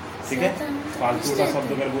 ठीक है? फालतू का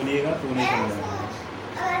शब्द अगर बोलिएगा तो नहीं समझ आएगा।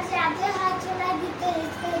 अगर ज्यादा हाथ चला दी तो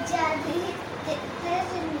इसको ज्यादा ही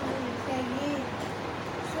कैसे निकलेगी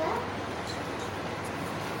सर,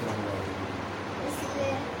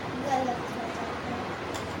 इसलिए गलत हो जाता है।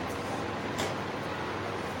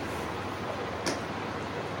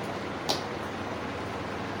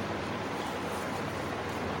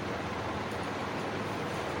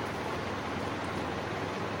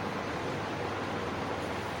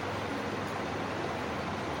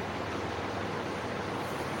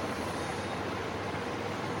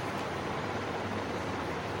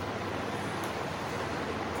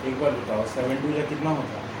 एक बार बताओ 7 2 या कितना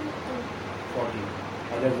होता है? 40।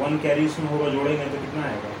 और जब 1 कैरी इसमें होगा जोड़ेंगे तो कितना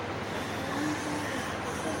आएगा?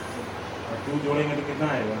 और 2 जोड़ेंगे तो कितना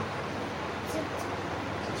आएगा?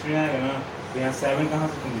 16 आएगा ना? तो यहाँ 7 कहाँ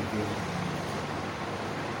से तुम लिखी हो?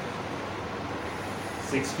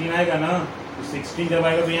 16 आएगा ना? तो 16 जब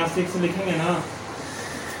आएगा तो यहाँ 6 लिखेंगे ना?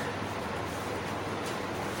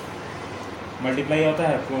 मल्टीप्लाई होता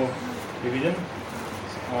है आपको, डिवीजन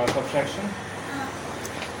और सब्ट्रैक्शन।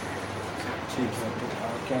 ठीक है, तो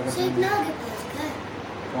आप क्या करते इतना हैं? आगे पहुंच गए।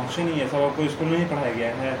 पहुँचे नहीं है, सब आपको स्कूल में ही पढ़ाया गया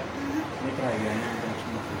है, नहीं पढ़ाया गया है ना, टेंशन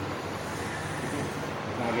मत लीजिए, ठीक है?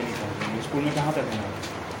 इतना आगे नहीं पढ़ाएंगे। स्कूल में कहाँ तक है आप?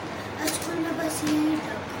 स्कूल में बस यही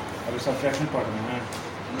तक। अभी सब्ट्रैक्शन पढ़ रहे हैं?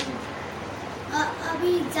 अभी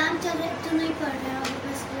एग्जाम चल रहे तो नहीं पढ़ रहे हैं, अभी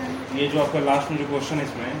बस यही। ये जो आपका लास्ट में जो क्वेश्चन है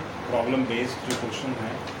इसमें प्रॉब्लम बेस्ड जो क्वेश्चन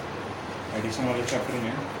है एडिशन वाले चैप्टर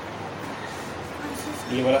में,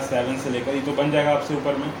 ये वाला 7 से लेकर ये तो बन जाएगा आपसे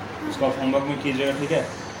ऊपर में, उसको आप होमवर्क में कीजिएगा, ठीक है?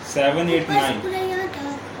 7 8 9 पूरा यहाँ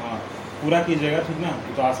तक। हाँ पूरा कीजिएगा, ठीक ना?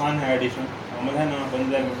 ये तो आसान है, एडिशन नॉर्मल है ना,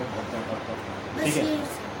 बन जाएगा सब करते हैं आपका, ठीक है?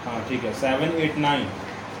 हाँ ठीक है, 7 8 9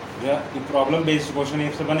 जो ये प्रॉब्लम बेस्ड क्वेश्चन ये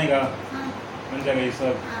से बनेगा, हाँ बन जाएगा ये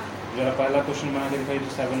सब। हाँ जरा पहला क्वेश्चन बना के दिखाइए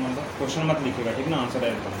तो 7 नंबर क्वेश्चन मत लिखिएगा, ठीक ना? आंसर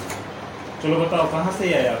डायरेक्ट बनेगा। चलो बताओ कहाँ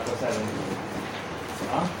से आया आपका 7?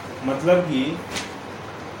 हाँ मतलब कि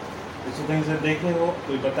इसको कहीं से देखे हो,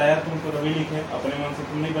 कोई बताया तुमको तभी लिखे, अपने मन से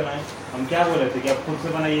तुम नहीं बनाए। हम क्या बोले थे कि आप खुद से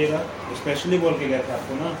बनाइएगा, स्पेशली बोल के गए थे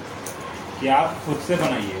आपको ना कि आप खुद से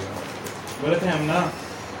बनाइएगा, बोले थे हम ना।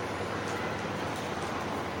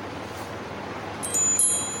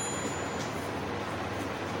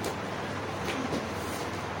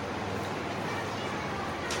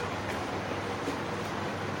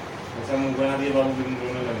 ऐसा मुंह बना दिए बाबू कि तुम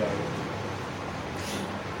रोने लग जाओगे।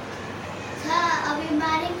 हाँ अभी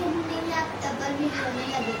मारेंगे भी नहीं, आप तब भी होने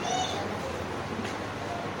लगेगा।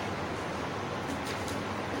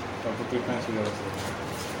 तब तो कितना चाहिए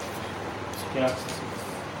क्या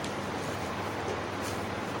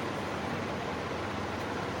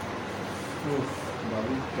उफ,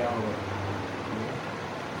 बाबू क्या होगा?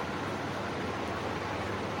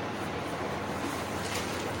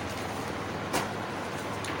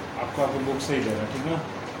 आपको बुक से ही देगा, ठीक ना?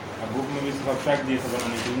 अब बुक में भी सब्ट्रैक्ट दिए थे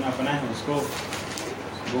बनाने के लिए ना, बनाए हैं उसको?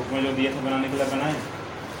 बुक में जो दिए थे बनाने के लिए बनाए?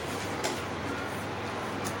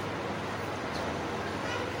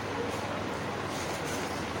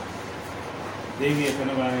 दे दिए थे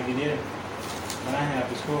ना बनाने के लिए, बनाए हैं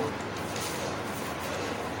आप इसको?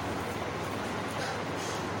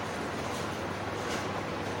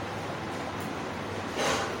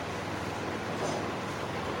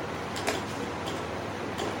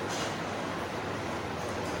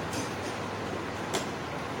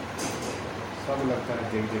 सब लगता है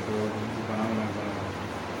देख देख बनाओ।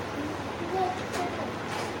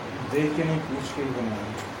 देख के नहीं, पूछ के ही बनाओ।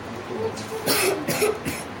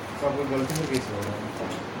 सब गलती से कैसे हो रहा है?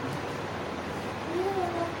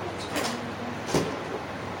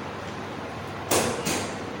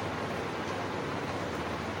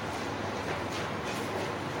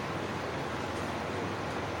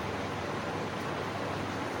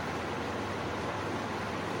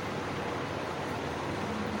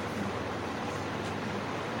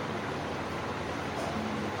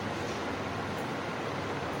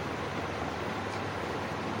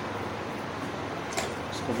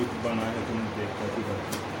 इसको भी बना है, तुम देखो ही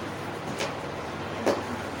करते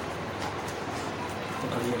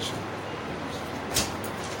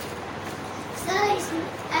सर इसमें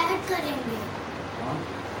ऐड करेंगे। हाँ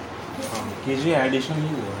हाँ कीजिए, एडिशन ही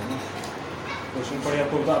हुआ है ना। क्वेश्चन पढ़िए,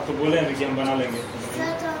 आपको आप तो बोले अभी कि हम बना लेंगे।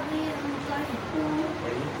 सर तो अभी हम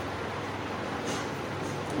पढ़िए,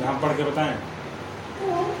 यहाँ पढ़ के बताएं।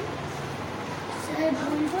 सर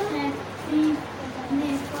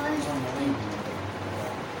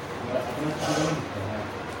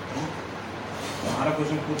हमारा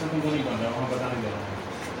क्वेश्चन पूछा तुमको नहीं बन रहा, वहाँ बताने दे रहा हूँ।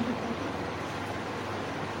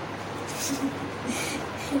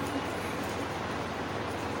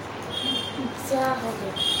 क्या हो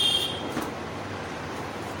गया?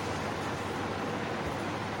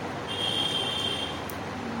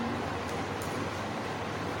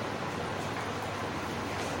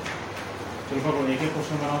 चलो पापा एक एक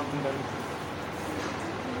क्वेश्चन बनाओ तुम करके।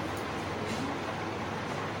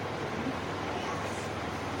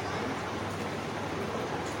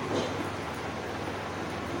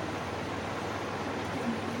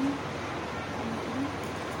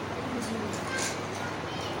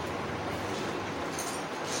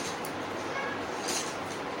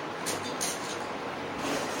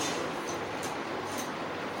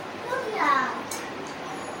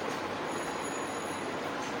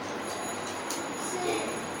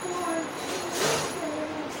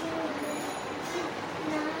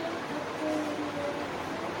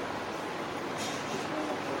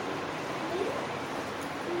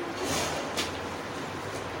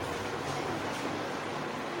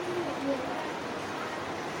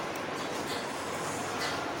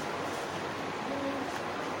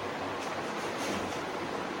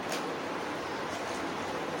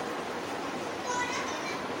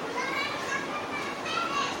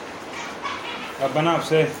 अब बना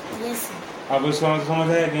आपसे? यस अब उसको समझ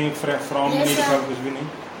है कि फ्रॉम Yes, नहीं लिखा, sir. कुछ भी नहीं,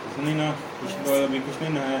 कुछ नहीं ना, कुछ तो अभी कुछ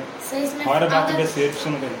नहीं ना है। सर इसमें हर बात पे अगर सिर्फ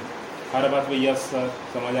सुन कर, हर बात पे यस सर,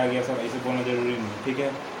 समझ आ गया सर, ऐसे बोलना जरूरी नहीं, ठीक है?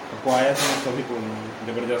 आपको आया समझ तभी बोलना है,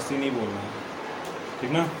 ज़बरदस्ती नहीं बोलना है,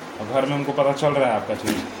 ठीक ना? और घर में हमको पता चल रहा है आपका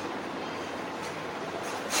चीज़,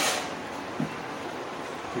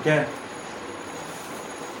 ठीक है?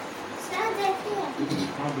 सर देखिए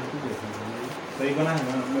हाँ बिल्कुल देखिए, सही बना है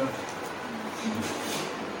ना?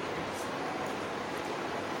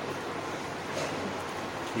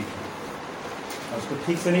 ठीक है, और उसको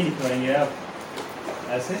ठीक से नहीं लिखवाएंगे आप,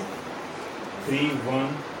 ऐसे 3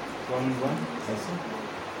 1 1 1 ऐसे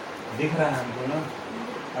दिख रहा है हमको ना?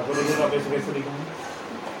 आपको देखिए तो आप ऐसे कैसे लिखेंगे?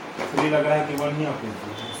 3 लग रहा है कि 1 ही आप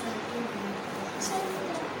लिखिए।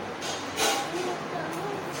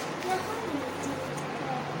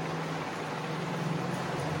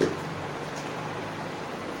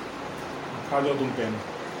 खा जाओ तुम पेन,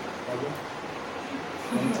 खा जाओ,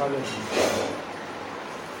 पेन खा जाओ तुम।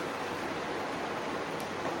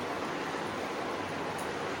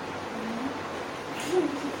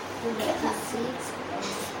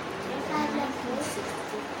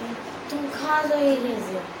 तुम खा जाओ ये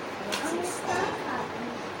रेज़र,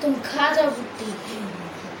 तुम खा जाओ बुट्टी,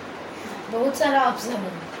 बहुत सारा ऑप्शन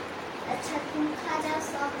है। अच्छा तुम खा जाओ,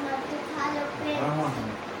 सॉफ्ट ना तो खा लो पे। हाँ हाँ हाँ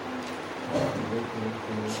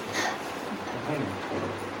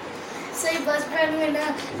सही बचपन में ना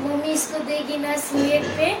मम्मी इसको देगी ना स्लेट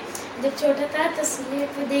पे, जब छोटा था तो स्लेट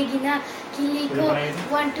पे देगी ना कि कि लिखो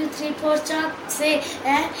 1 2 3 4 चौक से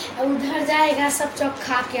उधर जाएगा, सब चौक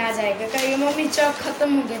खा के आ जाएगा। कहिए मम्मी चौक खत्म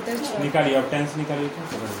हो गया तो चौक निकालिए, अब टेंस निकालिए तो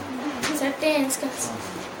सर टेंस का।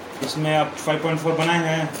 इसमें आप 5.4 बनाए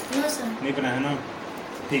हैं? No sir. नहीं बनाए है ना,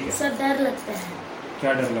 ठीक है। सर डर लगता है।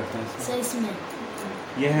 क्या डर लगता है इसमें? सर इसमें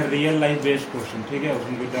ये है रियल लाइफ बेस्ड क्वेश्चन, ठीक है,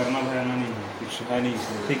 उसमें कोई डरना भरना नहीं है, कुछ है नहीं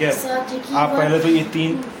इसमें, ठीक है। सर देखिए आप पहले तो ये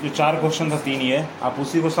जो 4 क्वेश्चन था 3 ही है, आप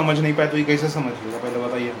उसी को समझ नहीं पाए तो ये कैसे समझ लिएगा, पहले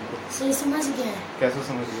बताइए हमको। सही समझ गया। कैसे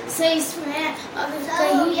समझ लिएगा? सही इसमें अगर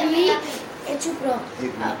कहीं भी चुप रहो,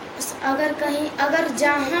 अगर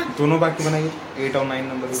जहाँ दोनों बाकी बनाइए, 8 और 9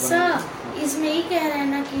 नंबर भी बनाइए। सर इसमें ही कह रहे हैं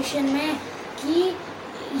ना क्वेश्चन में कि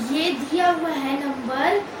ये दिया हुआ है नंबर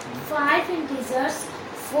 5 इंटीजर्स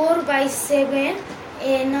 4/7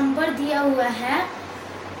 नंबर दिया हुआ है,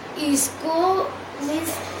 इसको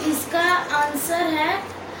मीन्स इसका आंसर है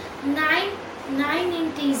 9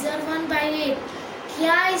 इंटीजर 1/8।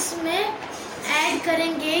 क्या इसमें ऐड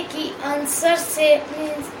करेंगे कि आंसर से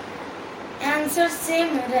मीन्स आंसर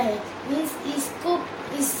सेम रहे, मीन्स इसको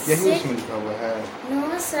इससे यही उसमें लिखा हुआ है।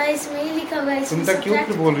 नो सर इसमें ही लिखा हुआ है। तुम तक क्यों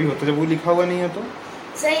बोल रही हो तो जब वो लिखा हुआ नहीं है तो?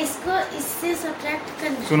 सर इसको इससे सब्ट्रैक्ट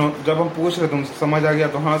करना। सुनो, जब हम पूछ रहे तुमसे समझ आ गया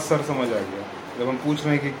तो हाँ सर समझ आ गया। जब हम पूछ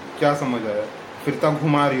रहे हैं कि क्या समझ आया, फिर तब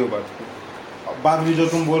घुमा रही हो बात को। बात भी जो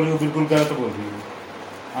तुम बोल रही हो बिल्कुल गलत बोल रही हो।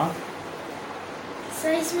 हाँ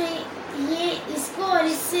सर इसमें ये इसको और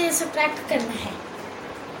इससे सब्ट्रैक्ट करना है।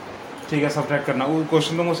 ठीक है, सब्ट्रैक्ट करना। वो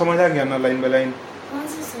क्वेश्चन तुमको समझ आ गया ना लाइन बाय लाइन? कौन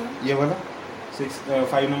सा सर? ये वाला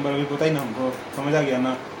 5 नंबर अभी पता ही ना हमको, समझ आ गया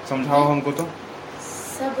ना? समझाओ हमको तो।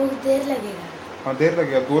 सर बहुत देर लगेगा। हाँ देर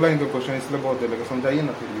लगेगा, 2 लाइन का क्वेश्चन इसलिए बहुत देर लगेगा, समझाइए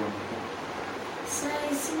ना फिर भी हमको। सर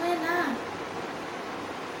इसमें ना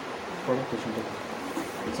पढ़ो क्वेश्चन तो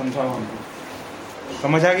समझाओ हमको।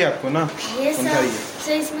 समझ आ गया आपको ना? ये सर समझाइए।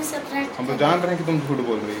 सर इसमें सब्ट्रैक्ट हम तो जान रहे हैं कि तुम झूठ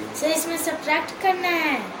बोल रही हो। सर इसमें सब्ट्रैक्ट करना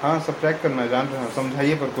है। हाँ सब्ट्रैक्ट करना है, जान रहे हैं।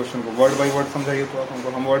 समझाइए पर क्वेश्चन को वर्ड बाय वर्ड समझाइए तो आप हमको।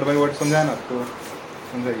 हम वर्ड बाय वर्ड समझाए ना आपको,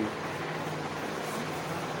 समझाइए।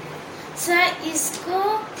 सर इसको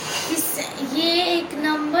ये एक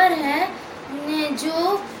नंबर है जो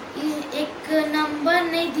एक नंबर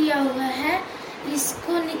नहीं दिया हुआ है,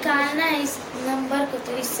 इसको निकालना है इस नंबर को।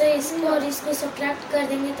 तो इससे इसको और इसको सब्ट्रैक्ट कर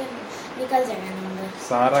देंगे तो निकल जाएगा नंबर।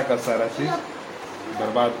 सारा का सारा चीज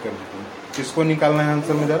बर्बाद कर दी। किसको निकालना है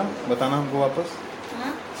आंसर में, जरा बताना हमको वापस।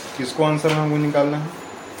 हाँ किसको आंसर में हमको निकालना है?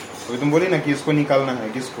 अभी तुम बोली ना कि इसको निकालना है,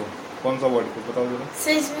 किसको? कौन सा वर्ड को बताओ जरा।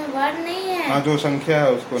 सर इसमें वर्ड नहीं है। हाँ जो संख्या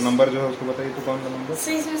है उसको, नंबर जो है उसको बताइए तो कौन सा नंबर?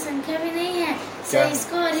 सर इसमें संख्या भी नहीं है। क्या? सर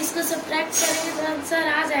इसको और इसको सब्ट्रैक्ट करेंगे तो आंसर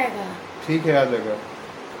आ जाएगा। ठीक है आ जाएगा।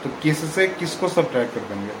 तो किससे किसको सब्ट्रैक्ट कर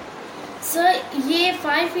देंगे? सर ये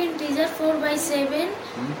 5 इंटीजर 4/7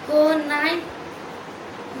 को 9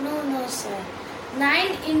 सर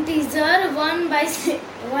 9 इंटीजर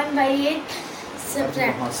 1/8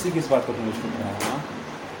 सब्ट्रैक्ट। हंसी किस बात को तुम पूछ रहे हो? हाँ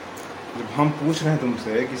जब हम पूछ रहे हैं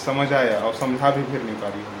तुमसे कि समझ आया और समझा भी फिर नहीं पा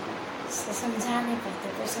रही हो। समझा नहीं पाते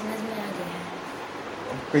तो समझ में आ गया है।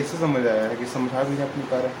 कैसे समझ आया है कि समझा भी नहीं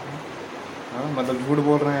पा रहे हैं? हाँ मतलब झूठ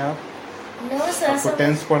बोल रहे हैं आप? नो सर आपको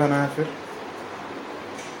टेंस पढ़ना है फिर?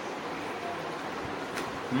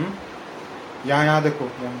 यहाँ देखो,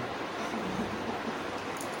 यहाँ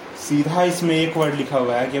सीधा इसमें एक वर्ड लिखा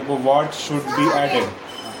हुआ है कि वो व्हाट शुड बी एडेड।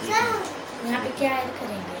 यहाँ पे क्या ऐड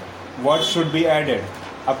करेंगे? What should be added.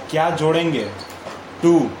 अब क्या जोड़ेंगे?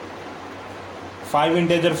 2 5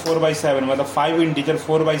 इंटीजर 4/7 मतलब 5 इंटीजर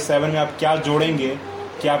 4/7 में आप क्या जोड़ेंगे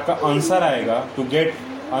कि आपका आंसर आएगा? To get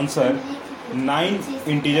answer 9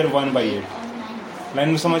 integer 1/8। Line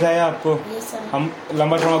में समझ आया आपको? हम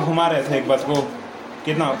लंबा चौड़ा घुमा रहे थे एक बात को।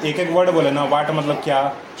 कितना एक एक वर्ड बोले ना। व्हाट मतलब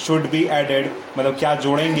क्या, शुड बी एडेड मतलब क्या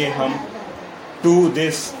जोड़ेंगे हम, टू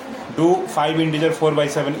दिस डू 5 इंटीजर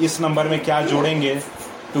 4/7 इस नंबर में क्या जोड़ेंगे,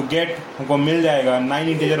 टू गेट हमको मिल जाएगा 9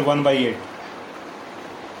 इंटीजर 1/8।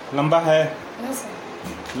 लंबा है।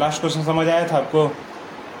 लास्ट क्वेश्चन समझ आया था आपको?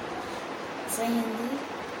 सही हिंदी।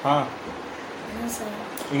 हाँ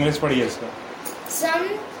इंग्लिश पढ़िए इसका।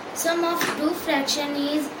 Sum of two fraction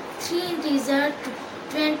is 3 integer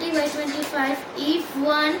 20/25. If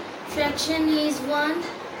one fraction is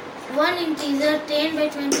 1 integer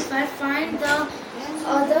 10/25, find the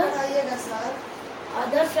other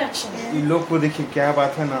fraction. इन लोग को देखिए क्या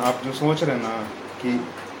बात है ना, आप जो सोच रहे हैं ना कि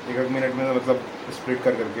एक मिनट में मतलब स्प्लिट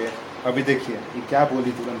कर करके, अभी देखिए ये क्या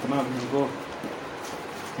बोली तुरंत ना। अभी हमको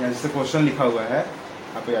यहाँ जैसे क्वेश्चन लिखा हुआ है,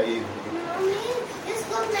 आप आइए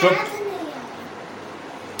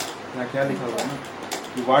यहाँ क्या लिखा हुआ है ना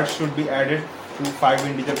कि what should be added to 5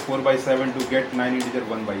 integer 4/7 to get 9 integer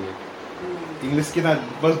 1/8। English की ना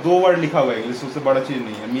बस 2 वर्ड लिखा हुआ है, इंग्लिश उससे बड़ा चीज़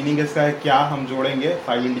नहीं है। मीनिंग इसका है क्या हम जोड़ेंगे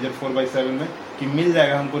 5 इंटीजर 4/7 में कि मिल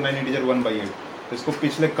जाएगा हमको 9 इंटीजर 1/8। इसको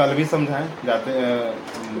पिछले कल भी समझाएं जाते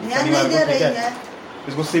ध्यान शनिवार नहीं दे को, ठीक रही है। है।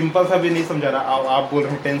 इसको सिंपल सा भी नहीं समझा रहा, आप बोल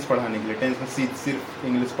रहे हैं टेंस पढ़ाने के लिए, टेंस में सिर्फ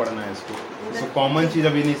इंग्लिश पढ़ना है इसको कॉमन चीज़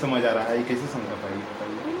अभी नहीं समझ आ रहा है, ये कैसे समझा पाएगी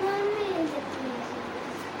बताइए।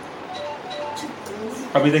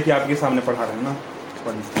 अभी देखिए आपके सामने पढ़ा रहे हैं ना,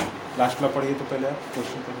 पढ़िए लास्ट वाला पढ़िए तो पहले आप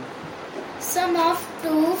क्वेश्चन पढ़िए। Sum of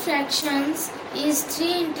two fractions is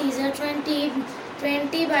 3 integer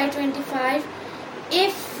 20 by 25.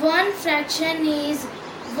 If one fraction is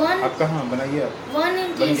आप कहाँ बनाइए आप 1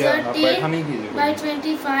 integer आप बैठा 10 नहीं कीजिए, by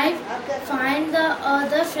 25, find the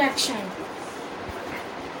other fraction.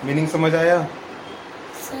 Meaning समझ आया।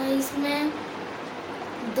 सर इसमें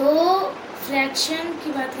दो फ्रैक्शन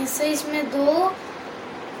की बात की, सर इसमें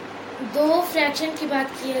दो फ्रैक्शन की बात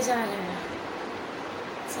किया जा रहा है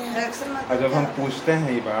और जब हम पूछते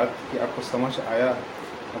हैं ये बात कि आपको समझ आया,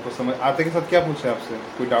 आपको समझ आते के साथ क्या पूछे आपसे,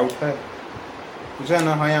 कोई डाउट है, पूछा है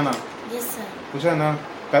ना, हाँ या ना, यस सर। पूछा है ना।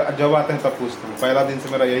 जब आते हैं तब पूछते हैं, पहला दिन से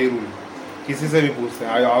मेरा यही रूल है, किसी से भी पूछते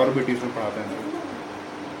हैं, और भी ट्यूशन पढ़ाते हैं तो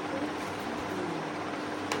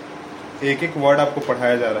एक एक वर्ड आपको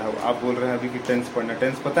पढ़ाया जा रहा है। आप बोल रहे हैं अभी कि टेंस पढ़ना,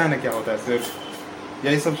 टेंस पता है ना क्या होता है, सिर्फ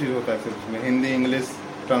यही सब चीज़ होता है, सिर्फ उसमें हिंदी इंग्लिश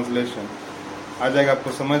ट्रांसलेशन आ जाएगा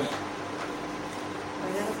आपको समझ।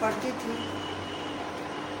 पढ़ती थी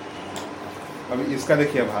अभी इसका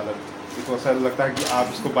देखिए अब हालत, इसको ऐसा लगता है कि आप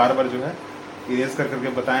इसको बार बार जो है इरेज कर करके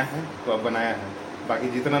बताए हैं तो अब बनाया है, बाकी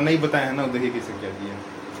जितना नहीं बताए हैं ना वो देखिए किसे क्या किया।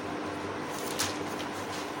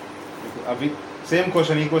 अभी सेम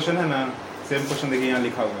क्वेश्चन, ये क्वेश्चन है ना, सेम क्वेश्चन देखिए यहाँ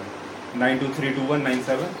लिखा हुआ है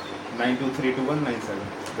 923219 923219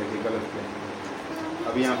 देखिए गलत किया,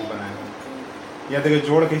 अभी यहाँ पे बनाया है। या देखिए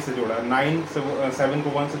जोड़ कैसे जोड़ा, 9 से 7 को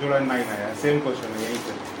 1 से जोड़ा 9 आया है, सेम क्वेश्चन है यहीं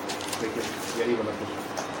से, देखिए यही वाला क्वेश्चन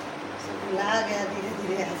ला गया, धीरे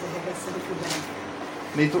धीरे आ जाएगा सर।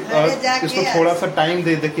 नहीं तो इसको थोड़ा सा टाइम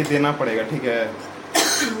दे के देना पड़ेगा, ठीक है।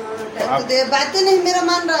 तो आप बातें नहीं मेरा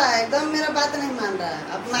मान रहा है, एकदम मेरा बात नहीं मान रहा है,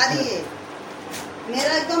 आप मारिए,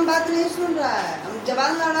 मेरा एकदम बात नहीं सुन रहा है, हम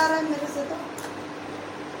जवान लड़ा रहा है मेरे से। तो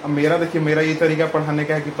अब मेरा देखिए, मेरा ये तरीका पढ़ाने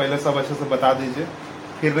का है कि पहले सब अच्छे से बता दीजिए,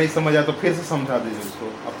 फिर नहीं समझ आया तो फिर से समझा दीजिए उसको,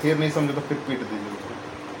 अब फिर नहीं समझे तो फिर पीट दीजिए उसको।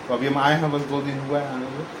 तो अभी हम आए हैं, बस 2 दिन हुआ है आने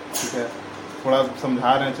को, ठीक है, थोड़ा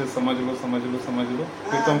समझा रहे हैं अच्छे, समझ लो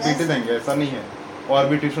फिर तो हम पीट देंगे, ऐसा नहीं है। और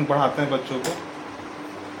भी ट्यूशन पढ़ाते हैं बच्चों को,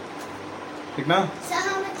 ठीक ना।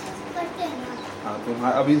 हाँ तो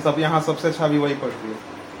अभी सब यहाँ सबसे अच्छा अभी वही पढ़ती है,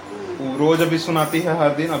 वो रोज अभी सुनाती है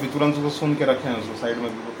हर दिन, अभी तुरंत उसको सुन के रखे हैं उसको साइड में,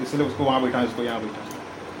 इसलिए उसको वहाँ बैठा है, इसको यहाँ बैठा।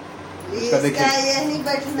 इसका देखिए,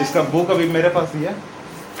 इसका बुक अभी मेरे पास ही है,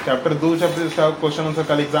 चैप्टर 2 चैप्टर इसका क्वेश्चन आंसर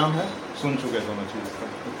कल एग्जाम है, सुन चुके दोनों चीज़ का,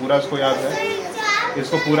 तो पूरा इसको याद है,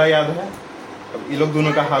 इसको पूरा याद है। अब ये लोग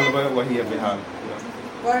दोनों का हाल वही है बेहाल,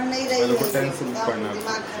 पढ़ नहीं रही है, टेंशन पढ़ना,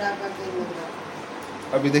 दिमाग खराब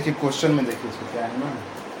करके। अभी देखिए क्वेश्चन में देखिए इसको क्या है ना,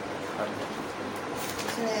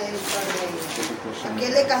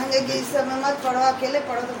 अकेले कहेंगे कि इस समय मत पढ़ो, अकेले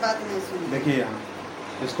पढ़ो तो बात नहीं सुनी। देखिए यहाँ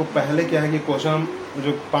इसको पहले क्या है कि क्वेश्चन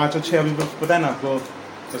जो 5 और 6 अभी पता है ना आपको,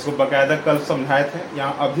 इसको बकायदा कल समझाए थे,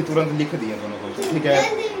 यहाँ अभी तुरंत लिख दिए दोनों क्वेश्चन, ठीक है।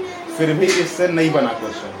 फिर भी इससे नहीं बना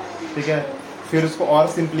क्वेश्चन, ठीक है। फिर उसको और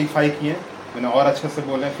सिंप्लीफाई किए, मैंने और अच्छे से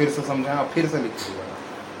बोले, फिर से समझाया, फिर से लिख दिया,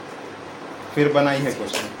 फिर बनाई है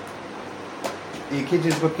क्वेश्चन। एक ही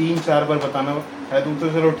चीज़ को 3-4 बार बताना है तो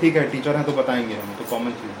चलो ठीक है, टीचर है तो बताएंगे हम, तो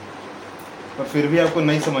कॉमन चीज़, पर फिर भी आपको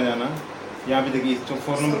नहीं समझ आना। यहाँ भी देखिए जो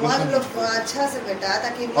 4 नंबर क्वेश्चन अच्छा से बेटा,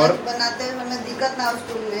 ताकि और बनाते समय दिक्कत ना हो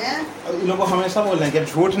स्कूल में। इन लोगों को हमेशा बोल रहे हैं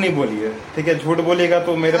कि झूठ नहीं बोलिए, ठीक है, झूठ बोलेगा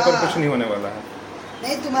तो मेरे पर कुछ नहीं होने वाला है।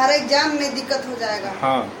 नहीं, तुम्हारे एग्जाम में दिक्कत हो जाएगा।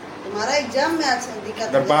 हाँ, तुम्हारा एग्जाम में अच्छा दिक्कत,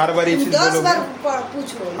 अगर बार-बार ये चीज 10 बार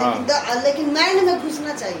पूछो, लेकिन माइंड में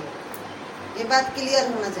घुसना चाहिए, ये बात क्लियर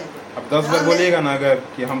होना चाहिए। अब 10 बार बोलिएगा ना अगर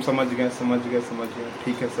कि हम समझ गए,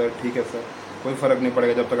 ठीक है सर, कोई फर्क नहीं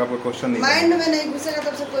पड़ेगा जब तक आपको क्वेश्चन नहीं माइंड में नहीं घुसेगा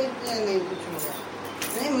तब से कोई नहीं पूछेगा।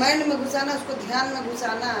 नहीं, माइंड में घुसाना, उसको ध्यान में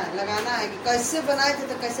घुसाना है, लगाना है कि कैसे बनाए थे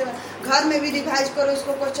तो कैसे घर में भी रिवाइज करो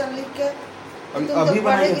इसको क्वेश्चन लिख के। अभी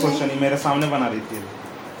बनाई क्वेश्चन मेरे सामने बना रही थी,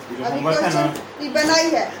 होमवर्क है ना, ये बनाई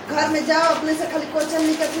है, घर में जाओ अपने से खाली क्वेश्चन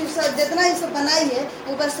लिख कर जितना ये सब बनाई है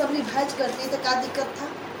एक बार सब रिवाइज करती तो क्या दिक्कत था।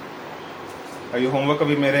 ये होमवर्क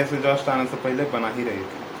अभी मेरे से जस्ट आने से पहले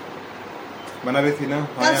बना रही थी ना।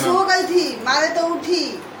 कल सो गई थी, मारे तो उठी,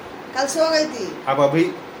 कल सो गई थी। अब अभी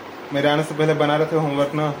मेरे आने से पहले बना रहे थे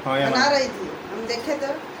होमवर्क ना, हाँ या बना रही थी, हम देखे तो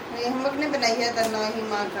ये होमवर्क नहीं बनाई है तो ना ही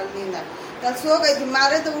माँ कल नींद कल सो गई थी,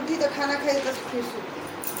 मारे तो उठी तो खाना खाई तो फिर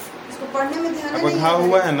इसको पढ़ने में ध्यान नहीं। घाव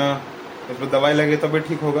हुआ है ना, उस पर दवाई लगे तब भी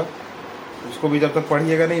ठीक होगा, उसको भी जब तक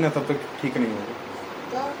पढ़िएगा नहीं ना तब तक ठीक नहीं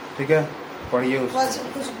होगा, ठीक है। पढ़िए उसको।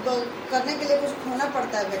 कुछ करने के लिए कुछ खोना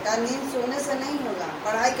पड़ता है बेटा, नींद सोने से नहीं होगा।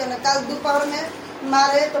 पढ़ाई करना, कल दोपहर में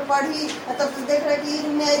मारे तो पढ़ी, तब तो देख रहे कि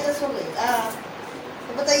में आई तो सो गई।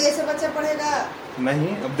 तो बताइए ऐसे बच्चा पढ़ेगा?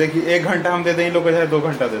 नहीं, अब देखिए 1 घंटा हम दे दें, इन लोग को चाहे 2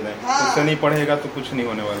 घंटा दे दें, हाँ। उससे नहीं पढ़ेगा तो कुछ नहीं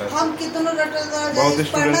होने वाला है। हम कितनों रटल बहुत जाए,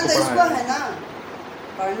 स्टूडेंट पढ़ना को तो इसको पढ़ाएं। है ना,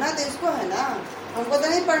 पढ़ना तो इसको है ना, हमको तो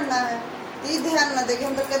नहीं पढ़ना है। ये ध्यान ना देंगे,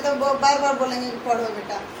 हम तो कहते बार बार बोलेंगे कि पढ़ो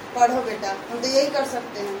बेटा, पढ़ो बेटा, हम तो यही कर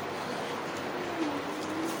सकते हैं।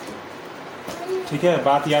 ठीक है,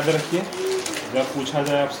 बात याद रखिए, जब पूछा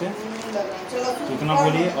जाए आपसे चलो तो उतना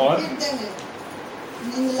बोलिए और फिर देंगे।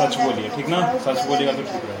 नींद सच लग बोलिए, जाए ठीक ना? तो सच ज्यादा बोलिएगा तो नींद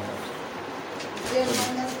ठीक लगे। रहेगा। 1.5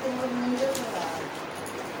 महीने से तुम लोग नींद सो रहा है।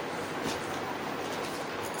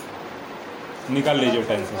 निकाल लीजिए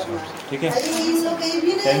टेंशन, ठीक है? इन लोग ये भी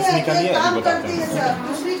नहीं टेंस है निकालिए, कि अभी काम बताते करती हैं। है सर,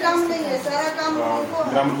 कुछ भी काम नहीं है, सारा काम उनको है।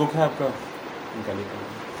 ग्रामर बुक है आपका, निकालिए।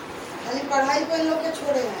 खाली पढ़ाई को इन लोग के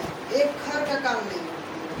छोड़े हैं, एक घर का काम नहीं है।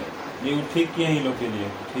 ये ठीक किए हैं इन लोग के लिए,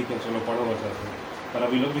 ठीक है, चलो पढ़ो बच्चा से, पर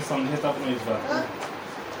अभी लोग भी समझे तब ना इस बात को।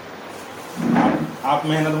 आप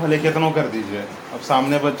मेहनत भले कितनों कर दीजिए, अब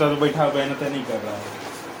सामने बच्चा तो बैठा मेहनत नहीं कर रहा है,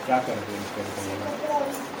 क्या करते हैं इसका बताइएगा?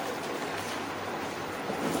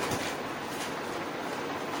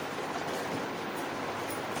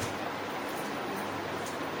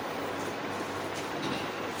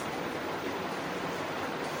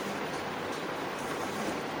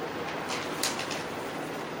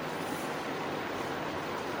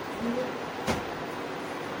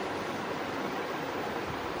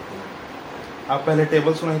 आप पहले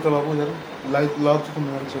टेबल सुनाई तो बाबू जरा लाइट लाओ तो तुम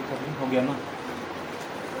मेरा चेक कर लो, हो गया ना?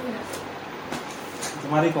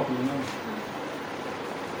 तुम्हारी कॉपी में ना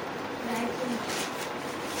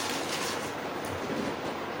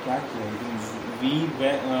क्या किया?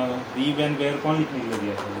 वी वैन वेयर कौन लिखने के लिए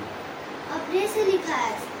दिया था? अपने से लिखा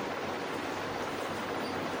है।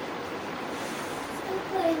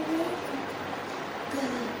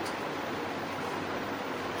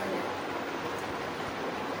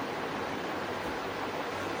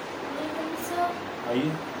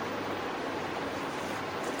 आइए,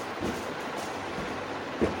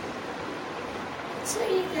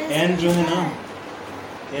 एन जो है ना,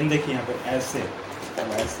 एन देखिए यहाँ पे ऐसे,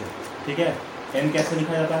 अब ऐसे, ठीक है? एन कैसे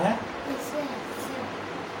लिखा जाता है?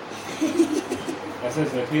 ऐसे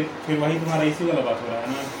से, फिर वही तुम्हारा इसी वाला बात हो रहा है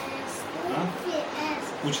ना? हाँ?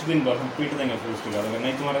 कुछ दिन बाद हम पीट देंगे, फिर उसके बाद अगर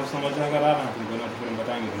नहीं तुम्हारा समझ अगर आ रहा है तुमको ना, तो फिर हम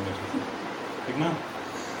बताएंगे तुमको अच्छे से, ठीक ना?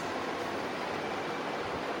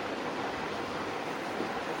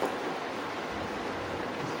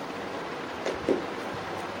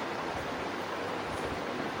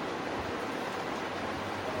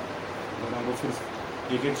 फिर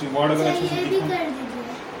एक एक वर्ड अगर अच्छे से ये भी लिखा, कर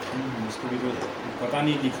दीजिए। इसको भी तो पता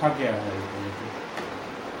नहीं लिखा क्या है,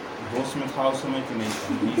 होश में था उस समय कि नहीं था,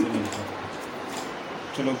 नहीं था।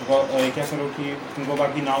 चलो क्या करो कि तुमको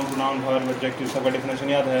बाकी नाउन प्रोनाउन वर्ब एडजेक्टिव सबका डेफिनेशन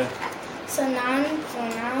याद है? सो नाउन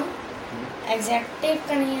प्रोनाउन एडजेक्टिव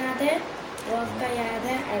का नहीं याद है, वर्ब का याद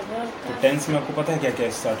है, एडवर्ब तो का। टेंस में आपको पता है क्या क्या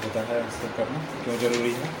स्टार्ट होता है, स्टार्ट करना क्यों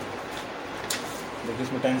जरूरी है? देखिए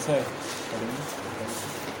इसमें टेंस है,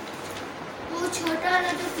 वो छोटा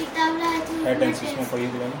वाला जो किताब लाए थे है टेंस, इसमें पढ़िए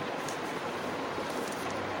दोबारा।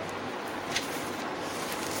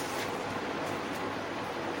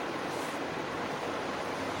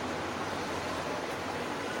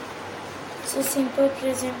 सो simple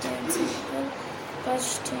present tense, simple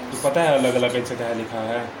past तो टेंस। पता है अलग अलग कैसे क्या लिखा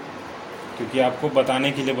है? क्योंकि आपको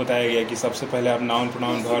बताने के लिए बताया गया कि सबसे पहले आप noun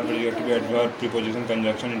pronoun verb adjective adverb preposition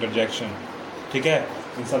conjunction interjection, ठीक है,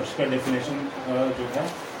 इन सब का डेफिनेशन जो है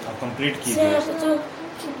आप कंप्लीट कीजिए। तो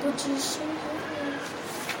प्रीपोजिशन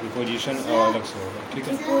प्रीपोजिशन अलग से होगा, ठीक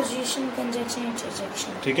है? प्रीपोजिशन कंजंक्शन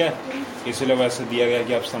इंटरजेक्शन, ठीक है, इसलिए वैसे दिया गया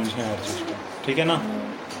कि आप समझें हर चीज़ को, ठीक है ना?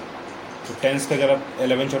 तो टेंस का जरा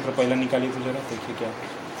 11 चैप्टर पहला निकालिए तो जरा देखिए क्या,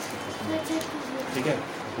 ठीक है?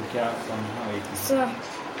 तो क्या समझा एक सो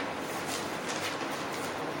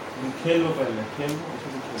खेल लो, पहले खेल लो, अच्छे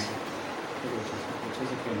से खेल लो, अच्छे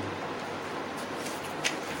से खेल लो।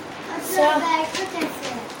 अच्छा बैठो कैसे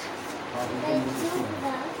है? हाँ,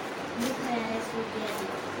 दिख रहा है इसको क्या?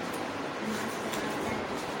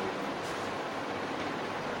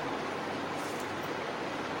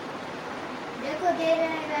 देखो दे रहे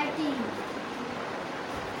हैं राइटिंग।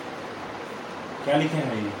 क्या लिखे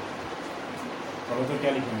हैं ये? पढ़ो तो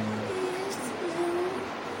क्या लिखे हैं?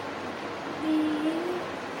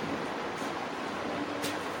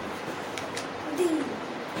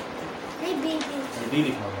 डी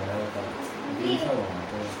लिखा हुआ है, डी लिखा हुआ है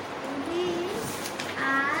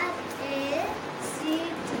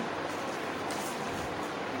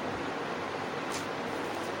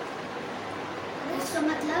तो इसका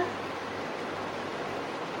मतलब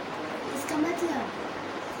इसका मतलब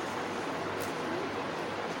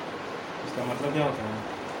इसका मतलब क्या होता है?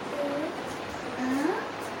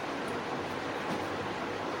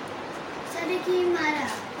 सर की मारा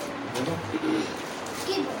बोलो।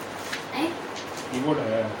 कीबोर्ड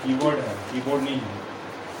कीबोर्ड है, कीबोर्ड नहीं है,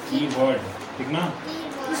 कीवर्ड, ठीक ना?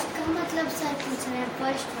 इसका मतलब सर पूछ रहे हैं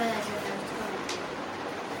फर्स्ट वाला जो है उसका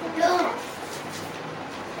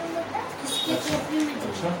किसकी अच्छा। कॉपी में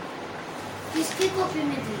अच्छा, दिया किसकी कॉपी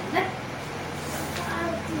में दिया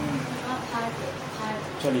आप हार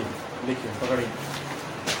चलिए लिखिए, पकड़िए,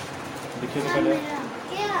 लिखिए तो पहले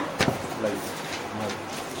क्या लाइक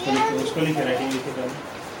उसको लिखिए, उसको लिखिए, राइटिंग लिखिए पहले,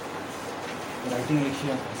 राइटिंग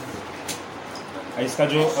लिखिए। इसका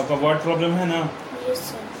जो आपका वर्ड प्रॉब्लम है ना, यस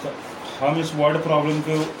सर। तो हम इस वर्ड प्रॉब्लम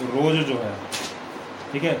को रोज जो है,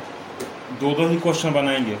 ठीक है, दो ही क्वेश्चन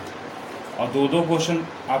बनाएंगे और दो क्वेश्चन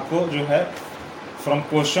आपको जो है फ्रॉम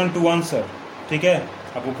क्वेश्चन टू आंसर, ठीक है,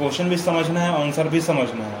 आपको क्वेश्चन भी समझना है, आंसर भी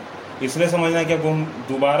समझना है। इसलिए समझना है कि आपको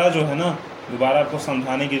दोबारा जो है ना, दोबारा आपको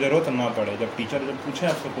समझाने की ज़रूरत ना पड़े। जब टीचर जब पूछे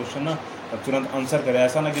आपसे क्वेश्चन ना, तब तुरंत आंसर करें,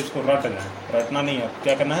 ऐसा ना कि उसको रट लें, रटना नहीं है,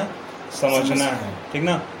 क्या करना है, समझना है, ठीक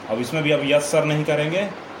ना। अब इसमें भी आप यस सर नहीं करेंगे,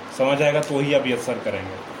 समझ आएगा तो ही आप यस सर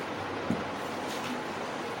करेंगे।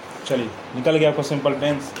 चलिए, निकल गया आपको सिंपल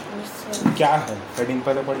टेंस क्या है, हेडिंग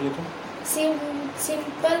पहले पढ़िए तो।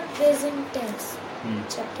 Simple present tense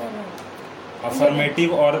chapter 1।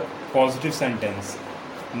 Affirmative और पॉजिटिव सेंटेंस,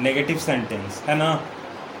 नेगेटिव सेंटेंस है ना।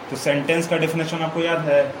 तो सेंटेंस का डेफिनेशन आपको याद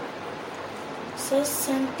है? सर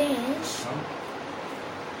सेंटेंस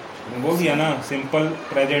बोल दिया ना, सिंपल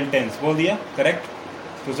प्रेजेंट टेंस बोल दिया, करेक्ट।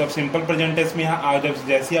 तो सब सिंपल प्रेजेंट टेंस में यहाँ जब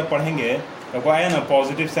जैसे आप पढ़ेंगे तो आया ना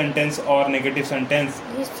पॉजिटिव सेंटेंस और नेगेटिव सेंटेंस,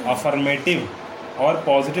 अफर्मेटिव और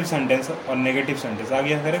पॉजिटिव सेंटेंस और नेगेटिव सेंटेंस आ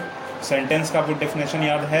गया। करेक्ट। सेंटेंस का आपको डेफिनेशन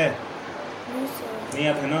याद है? नहीं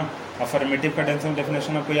याद है ना। अफर्मेटिव का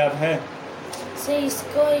डेफिनेशन आपको याद है? सर इस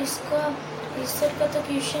सब का तो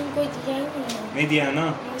क्वेश्चन कोई दिया ही नहीं दिया है ना।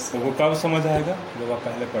 तो वो कब समझ आएगा? जब आप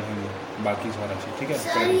पहले पढ़ेंगे बाकी सारा चीज, ठीक है।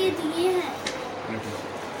 सर ये दिए हैं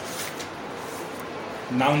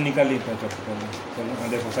नाउन निकाल लिया चैप्टर में। चलो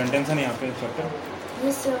देखो सेंटेंस है ना यहाँ पे चैप्टर।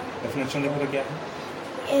 Yes sir. डेफिनेशन देखो तो क्या है?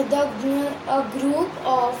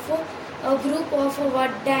 A group of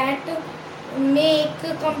word that make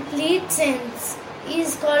complete sense is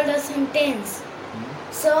called a sentence.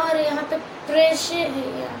 Sir यहाँ पे प्रेशर है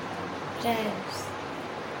या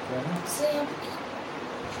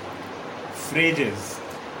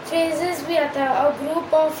फ्रेजेस भी आता है। A group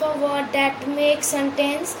of word that make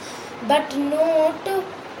sentence but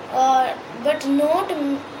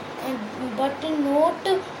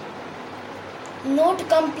not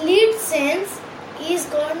complete sense is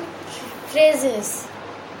called phrases.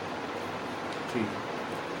 ठीक,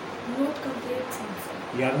 Not complete sense.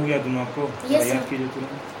 याद हो गया दोनों आपको? Yes, याद sir. कीजिए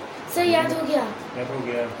तुरंत। सर याद हो गया? याद हो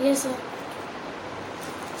गया? Yes sir.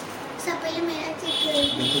 सर पहले मेरा चेक करिए।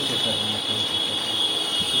 बिल्कुल चेक कर रहे हैं।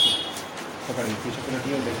 पकड़िए पीछे पर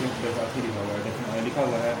रखिए और देखिए काफ़ी लिखा हुआ है, लिखा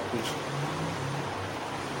हुआ है कुछ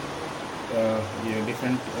ये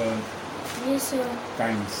डिफरेंट यस सर।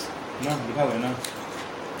 काइंड्स ना, लिखा हुआ है ना।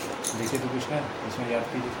 देखिए तो कुछ है इसमें, याद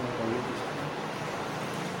कीजिए थोड़ा, पढ़िए कुछ।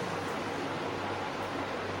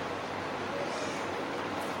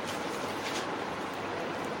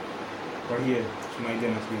 पढ़िए, सुनाई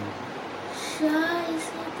देना चाहिए।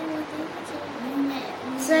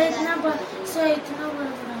 सर इतना बड़ा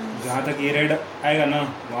जहाँ तक ये रेड आएगा ना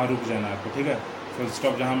वहाँ रुक जाना आपको, ठीक है। फुल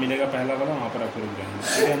स्टॉप जहाँ मिलेगा पहला वाला वहाँ पर आपको रुक जाना,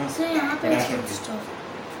 ठीक है ना। सर यहाँ पे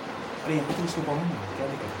अरे यहाँ तो इसको पढ़ो ना, क्या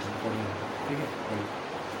दिक्कत है, पढ़ो, ठीक है। पढ़िए,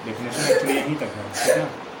 डेफिनेशन एक्चुअली यहीं तक है, ठीक है।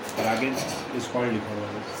 और आगे स्कॉल्ड लिखा हुआ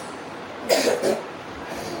है।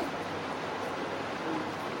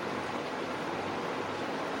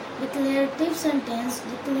 डिक्लेरेटिव सेंटेंस,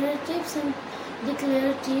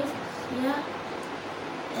 डिक्लेरेटिव या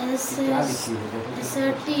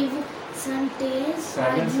assertive sentence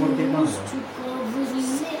are used to convey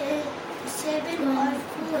 7 और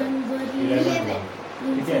 4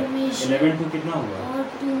 ठीक है। 11 टू कितना हुआ? और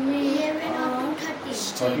to make 11 और 30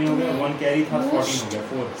 14 हो गया, 1 कैरी था, 14 हो गया,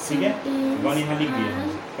 4, ठीक है। 1 यहाँ लिख दिया,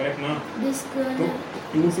 करेक्ट ना। तो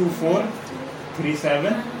 2 to 4 3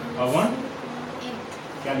 7 और 1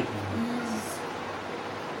 क्या लिखना है?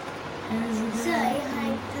 सर यहाँ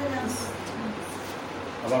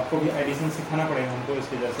अब आपको भी एडिशन सिखाना पड़ेगा हमको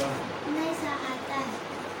इसके जैसा। नहीं सर आता है।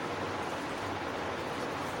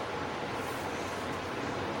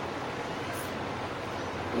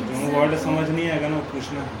 दोनों वर्ड समझ नहीं आएगा ना,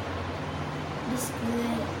 पूछना है।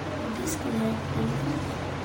 डिस्क्लेरेटिव